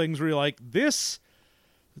multiple things where you're like, this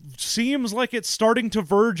seems like it's starting to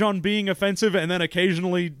verge on being offensive and then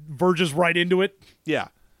occasionally verges right into it. Yeah.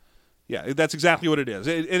 Yeah, that's exactly what it is.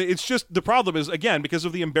 It's just, the problem is, again, because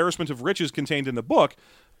of the embarrassment of riches contained in the book,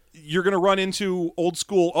 you're going to run into old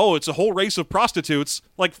school, it's a whole race of prostitutes,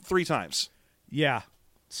 like 3 times. Yeah.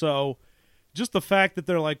 So just the fact that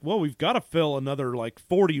they're like, well, we've got to fill another like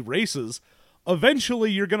 40 races.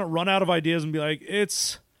 Eventually you're going to run out of ideas and be like,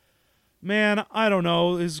 man, I don't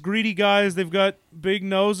know. These greedy guys, they've got big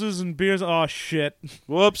noses and beards. Oh, shit.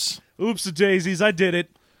 Whoops. Oops-a-daisies, I did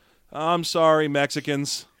it. I'm sorry,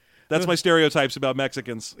 Mexicans. That's my stereotypes about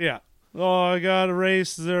Mexicans. Yeah. Oh, I got a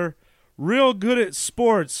race. They're real good at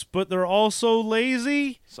sports, but they're also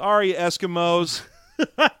lazy. Sorry, Eskimos.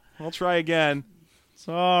 I'll try again.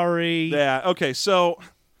 Sorry. Yeah, okay, so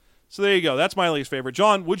there you go. That's my least favorite.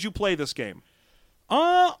 John, would you play this game?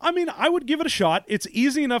 I mean, I would give it a shot. It's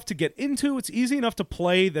easy enough to get into. It's easy enough to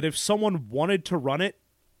play that if someone wanted to run it,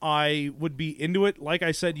 I would be into it. Like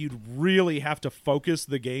I said, you'd really have to focus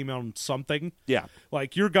the game on something. Yeah.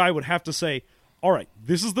 Like, your guy would have to say, all right,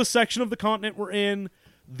 this is the section of the continent we're in.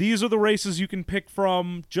 These are the races you can pick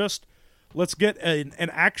from. Just let's get an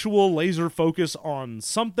actual laser focus on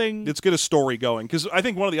something. Let's get a story going. Because I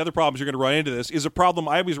think one of the other problems you're going to run into this is a problem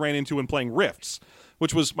I always ran into when playing Rifts,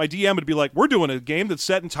 which was my DM would be like, we're doing a game that's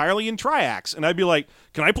set entirely in triacs. And I'd be like,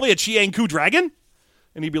 can I play a Chiang-Ku dragon?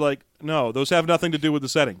 And he'd be like, no, those have nothing to do with the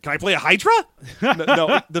setting. Can I play a Hydra?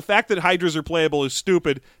 No, the fact that Hydras are playable is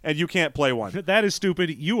stupid, and you can't play one. That is stupid.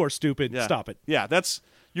 You are stupid. Yeah. Stop it. Yeah,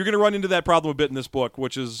 you're going to run into that problem a bit in this book,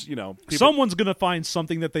 which is, someone's going to find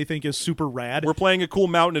something that they think is super rad. We're playing a cool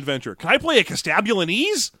mountain adventure. Can I play a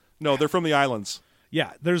Castabulanese? No, they're from the islands.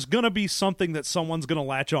 Yeah, there's going to be something that someone's going to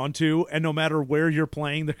latch onto, and no matter where you're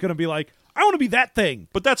playing, they're going to be like, I want to be that thing.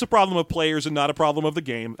 But that's a problem of players and not a problem of the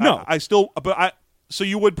game. No. So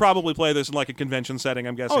you would probably play this in like a convention setting,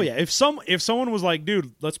 I'm guessing. Oh yeah, if someone was like,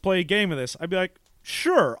 dude, let's play a game of this, I'd be like,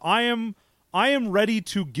 sure, I am ready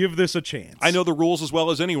to give this a chance. I know the rules as well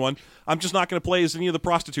as anyone. I'm just not going to play as any of the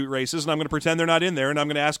prostitute races, and I'm going to pretend they're not in there, and I'm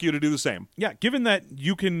going to ask you to do the same. Yeah, given that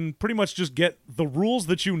you can pretty much just get the rules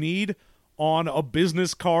that you need on a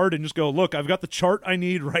business card and just go, look, I've got the chart I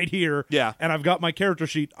need right here. Yeah. And I've got my character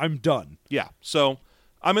sheet. I'm done. Yeah. So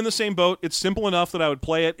I'm in the same boat. It's simple enough that I would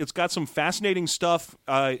play it. It's got some fascinating stuff.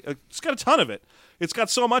 It's got a ton of it. It's got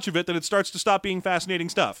so much of it that it starts to stop being fascinating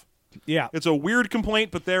stuff. Yeah. It's a weird complaint,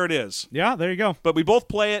 but there it is. Yeah, there you go. But we both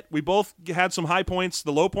play it. We both had some high points.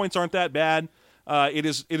 The low points aren't that bad. It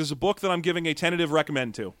is a book that I'm giving a tentative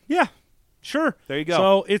recommend to. Yeah. Sure. There you go.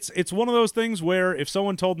 So it's one of those things where if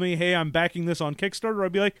someone told me, hey, I'm backing this on Kickstarter,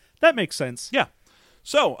 I'd be like, that makes sense. Yeah.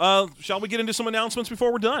 So, shall we get into some announcements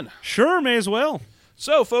before we're done? Sure, may as well.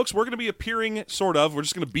 So, folks, we're going to be appearing, sort of. We're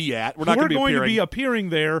just going to be at. We're not going to be appearing. We're going to be appearing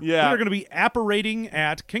there. Yeah. We're going to be apparating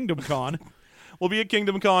at Kingdom Con. We'll be at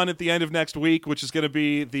Kingdom Con at the end of next week, which is going to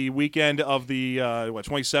be the weekend of the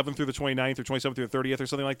 27th through the 29th or 27th through the 30th or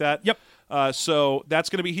something like that. Yep. So that's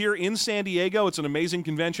going to be here in San Diego. It's an amazing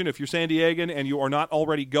convention. If you're San Diegan and you are not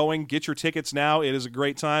already going, get your tickets now. It is a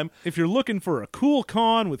great time. If you're looking for a cool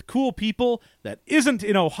con with cool people that isn't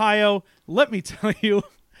in Ohio, let me tell you,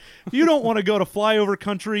 if you don't want to go to flyover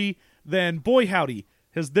country, then boy howdy,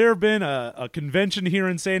 has there been a convention here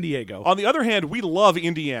in San Diego. On the other hand, we love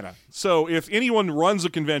Indiana. So if anyone runs a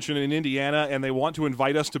convention in Indiana and they want to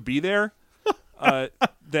invite us to be there,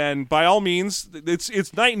 then by all means,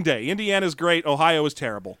 it's night and day. Indiana's great. Ohio is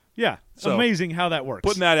terrible. Yeah, So, amazing how that works.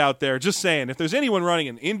 Putting that out there. Just saying, if there's anyone running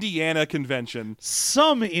an Indiana convention,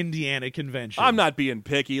 some Indiana convention. I'm not being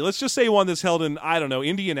picky. Let's just say one that's held in, I don't know,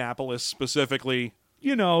 Indianapolis specifically.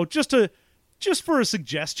 You know, just for a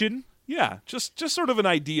suggestion. Yeah, just sort of an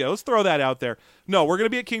idea. Let's throw that out there. No, we're going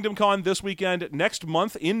to be at Kingdom Con this weekend. Next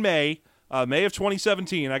month in May, May of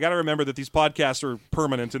 2017. I got to remember that these podcasts are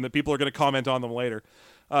permanent and that people are going to comment on them later.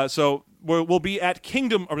 So we'll be at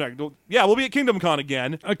Kingdom. We'll be at Kingdom Con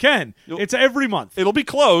again. Again, it's every month. It'll be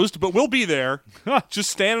closed, but we'll be there, just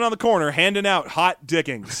standing on the corner, handing out hot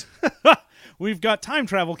dickings. We've got time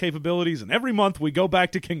travel capabilities, and every month we go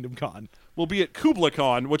back to Kingdom Con. We'll be at Kubla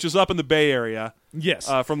Con, which is up in the Bay Area. Yes.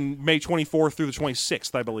 From May 24th through the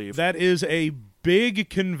 26th, I believe. That is a big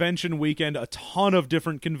convention weekend. A ton of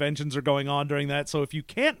different conventions are going on during that, so if you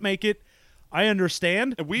can't make it, I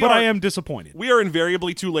understand, but I am disappointed. We are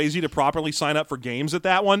invariably too lazy to properly sign up for games at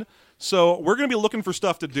that one, so we're going to be looking for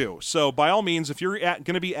stuff to do. So by all means, if you're going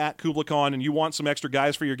to be at Kubla Con and you want some extra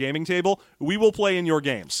guys for your gaming table, we will play in your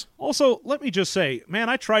games. Also, let me just say, man,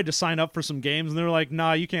 I tried to sign up for some games, and they were like,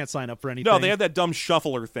 nah, you can't sign up for anything. No, they have that dumb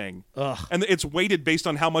shuffler thing. Ugh. And it's weighted based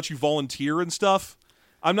on how much you volunteer and stuff.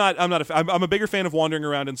 I'm a bigger fan of wandering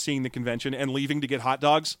around and seeing the convention and leaving to get hot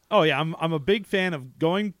dogs. Oh yeah, I'm a big fan of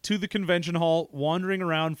going to the convention hall, wandering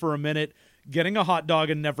around for a minute, getting a hot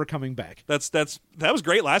dog, and never coming back. That was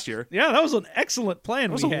great last year. Yeah, that was an excellent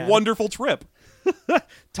plan. It was a wonderful trip.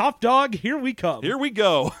 Top dog, here we come. Here we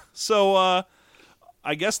go. So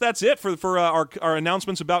I guess that's it for our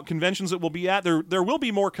announcements about conventions that we'll be at. There will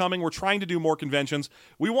be more coming. We're trying to do more conventions.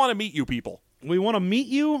 We want to meet you people. We want to meet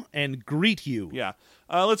you and greet you. Yeah.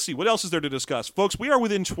 Let's see. What else is there to discuss? Folks, we are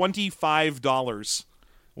within $25.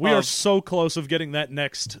 We are so close of getting that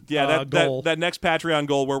next goal. That next Patreon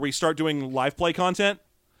goal where we start doing live play content.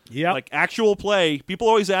 Yeah. Like actual play. People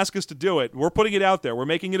always ask us to do it. We're putting it out there. We're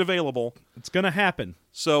making it available. It's going to happen.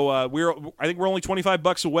 So I think we're only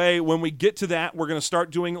 $25 away. When we get to that, we're going to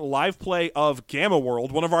start doing live play of Gamma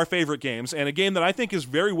World, one of our favorite games, and a game that I think is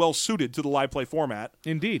very well suited to the live play format.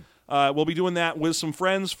 Indeed. We'll be doing that with some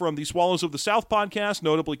friends from the Swallows of the South podcast,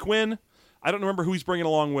 notably Quinn. I don't remember who he's bringing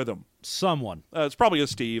along with him. Someone. It's probably a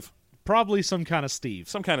Steve. Probably some kind of Steve.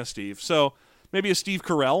 So maybe a Steve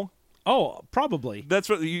Carell. Oh, probably. That's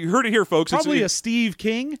what you heard it here, folks. Probably a Steve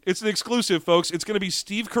King. It's an exclusive, folks. It's going to be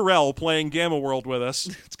Steve Carell playing Gamma World with us.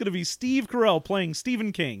 It's going to be Steve Carell playing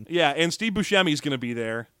Stephen King. Yeah, and Steve Buscemi's going to be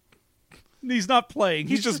there. He's not playing.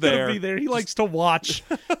 He's just there. Going to be there. He likes to watch.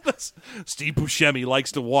 Steve Buscemi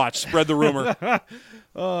likes to watch. Spread the rumor.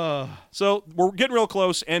 So we're getting real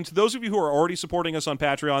close. And to those of you who are already supporting us on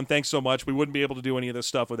Patreon, thanks so much. We wouldn't be able to do any of this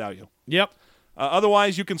stuff without you. Yep.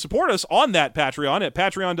 Otherwise, you can support us on that Patreon at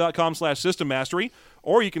patreon.com/systemmastery,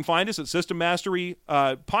 or you can find us at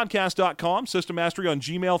systemmasterypodcast.com, System Mastery on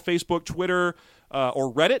Gmail, Facebook, Twitter,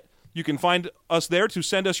 or Reddit. You can find us there to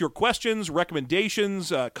send us your questions,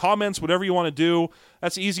 recommendations, comments, whatever you want to do.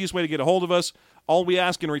 That's the easiest way to get a hold of us. All we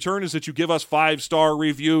ask in return is that you give us 5-star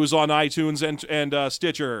reviews on iTunes and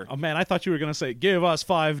Stitcher. Oh, man, I thought you were going to say, give us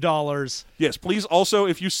 $5. Yes, please also,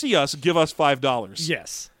 if you see us, give us $5.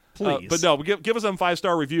 Yes, please. But no, give us them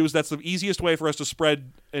 5-star reviews. That's the easiest way for us to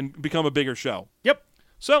spread and become a bigger show. Yep.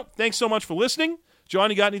 So, thanks so much for listening.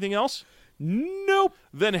 John, you got anything else? Nope.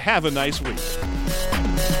 Then have a nice week.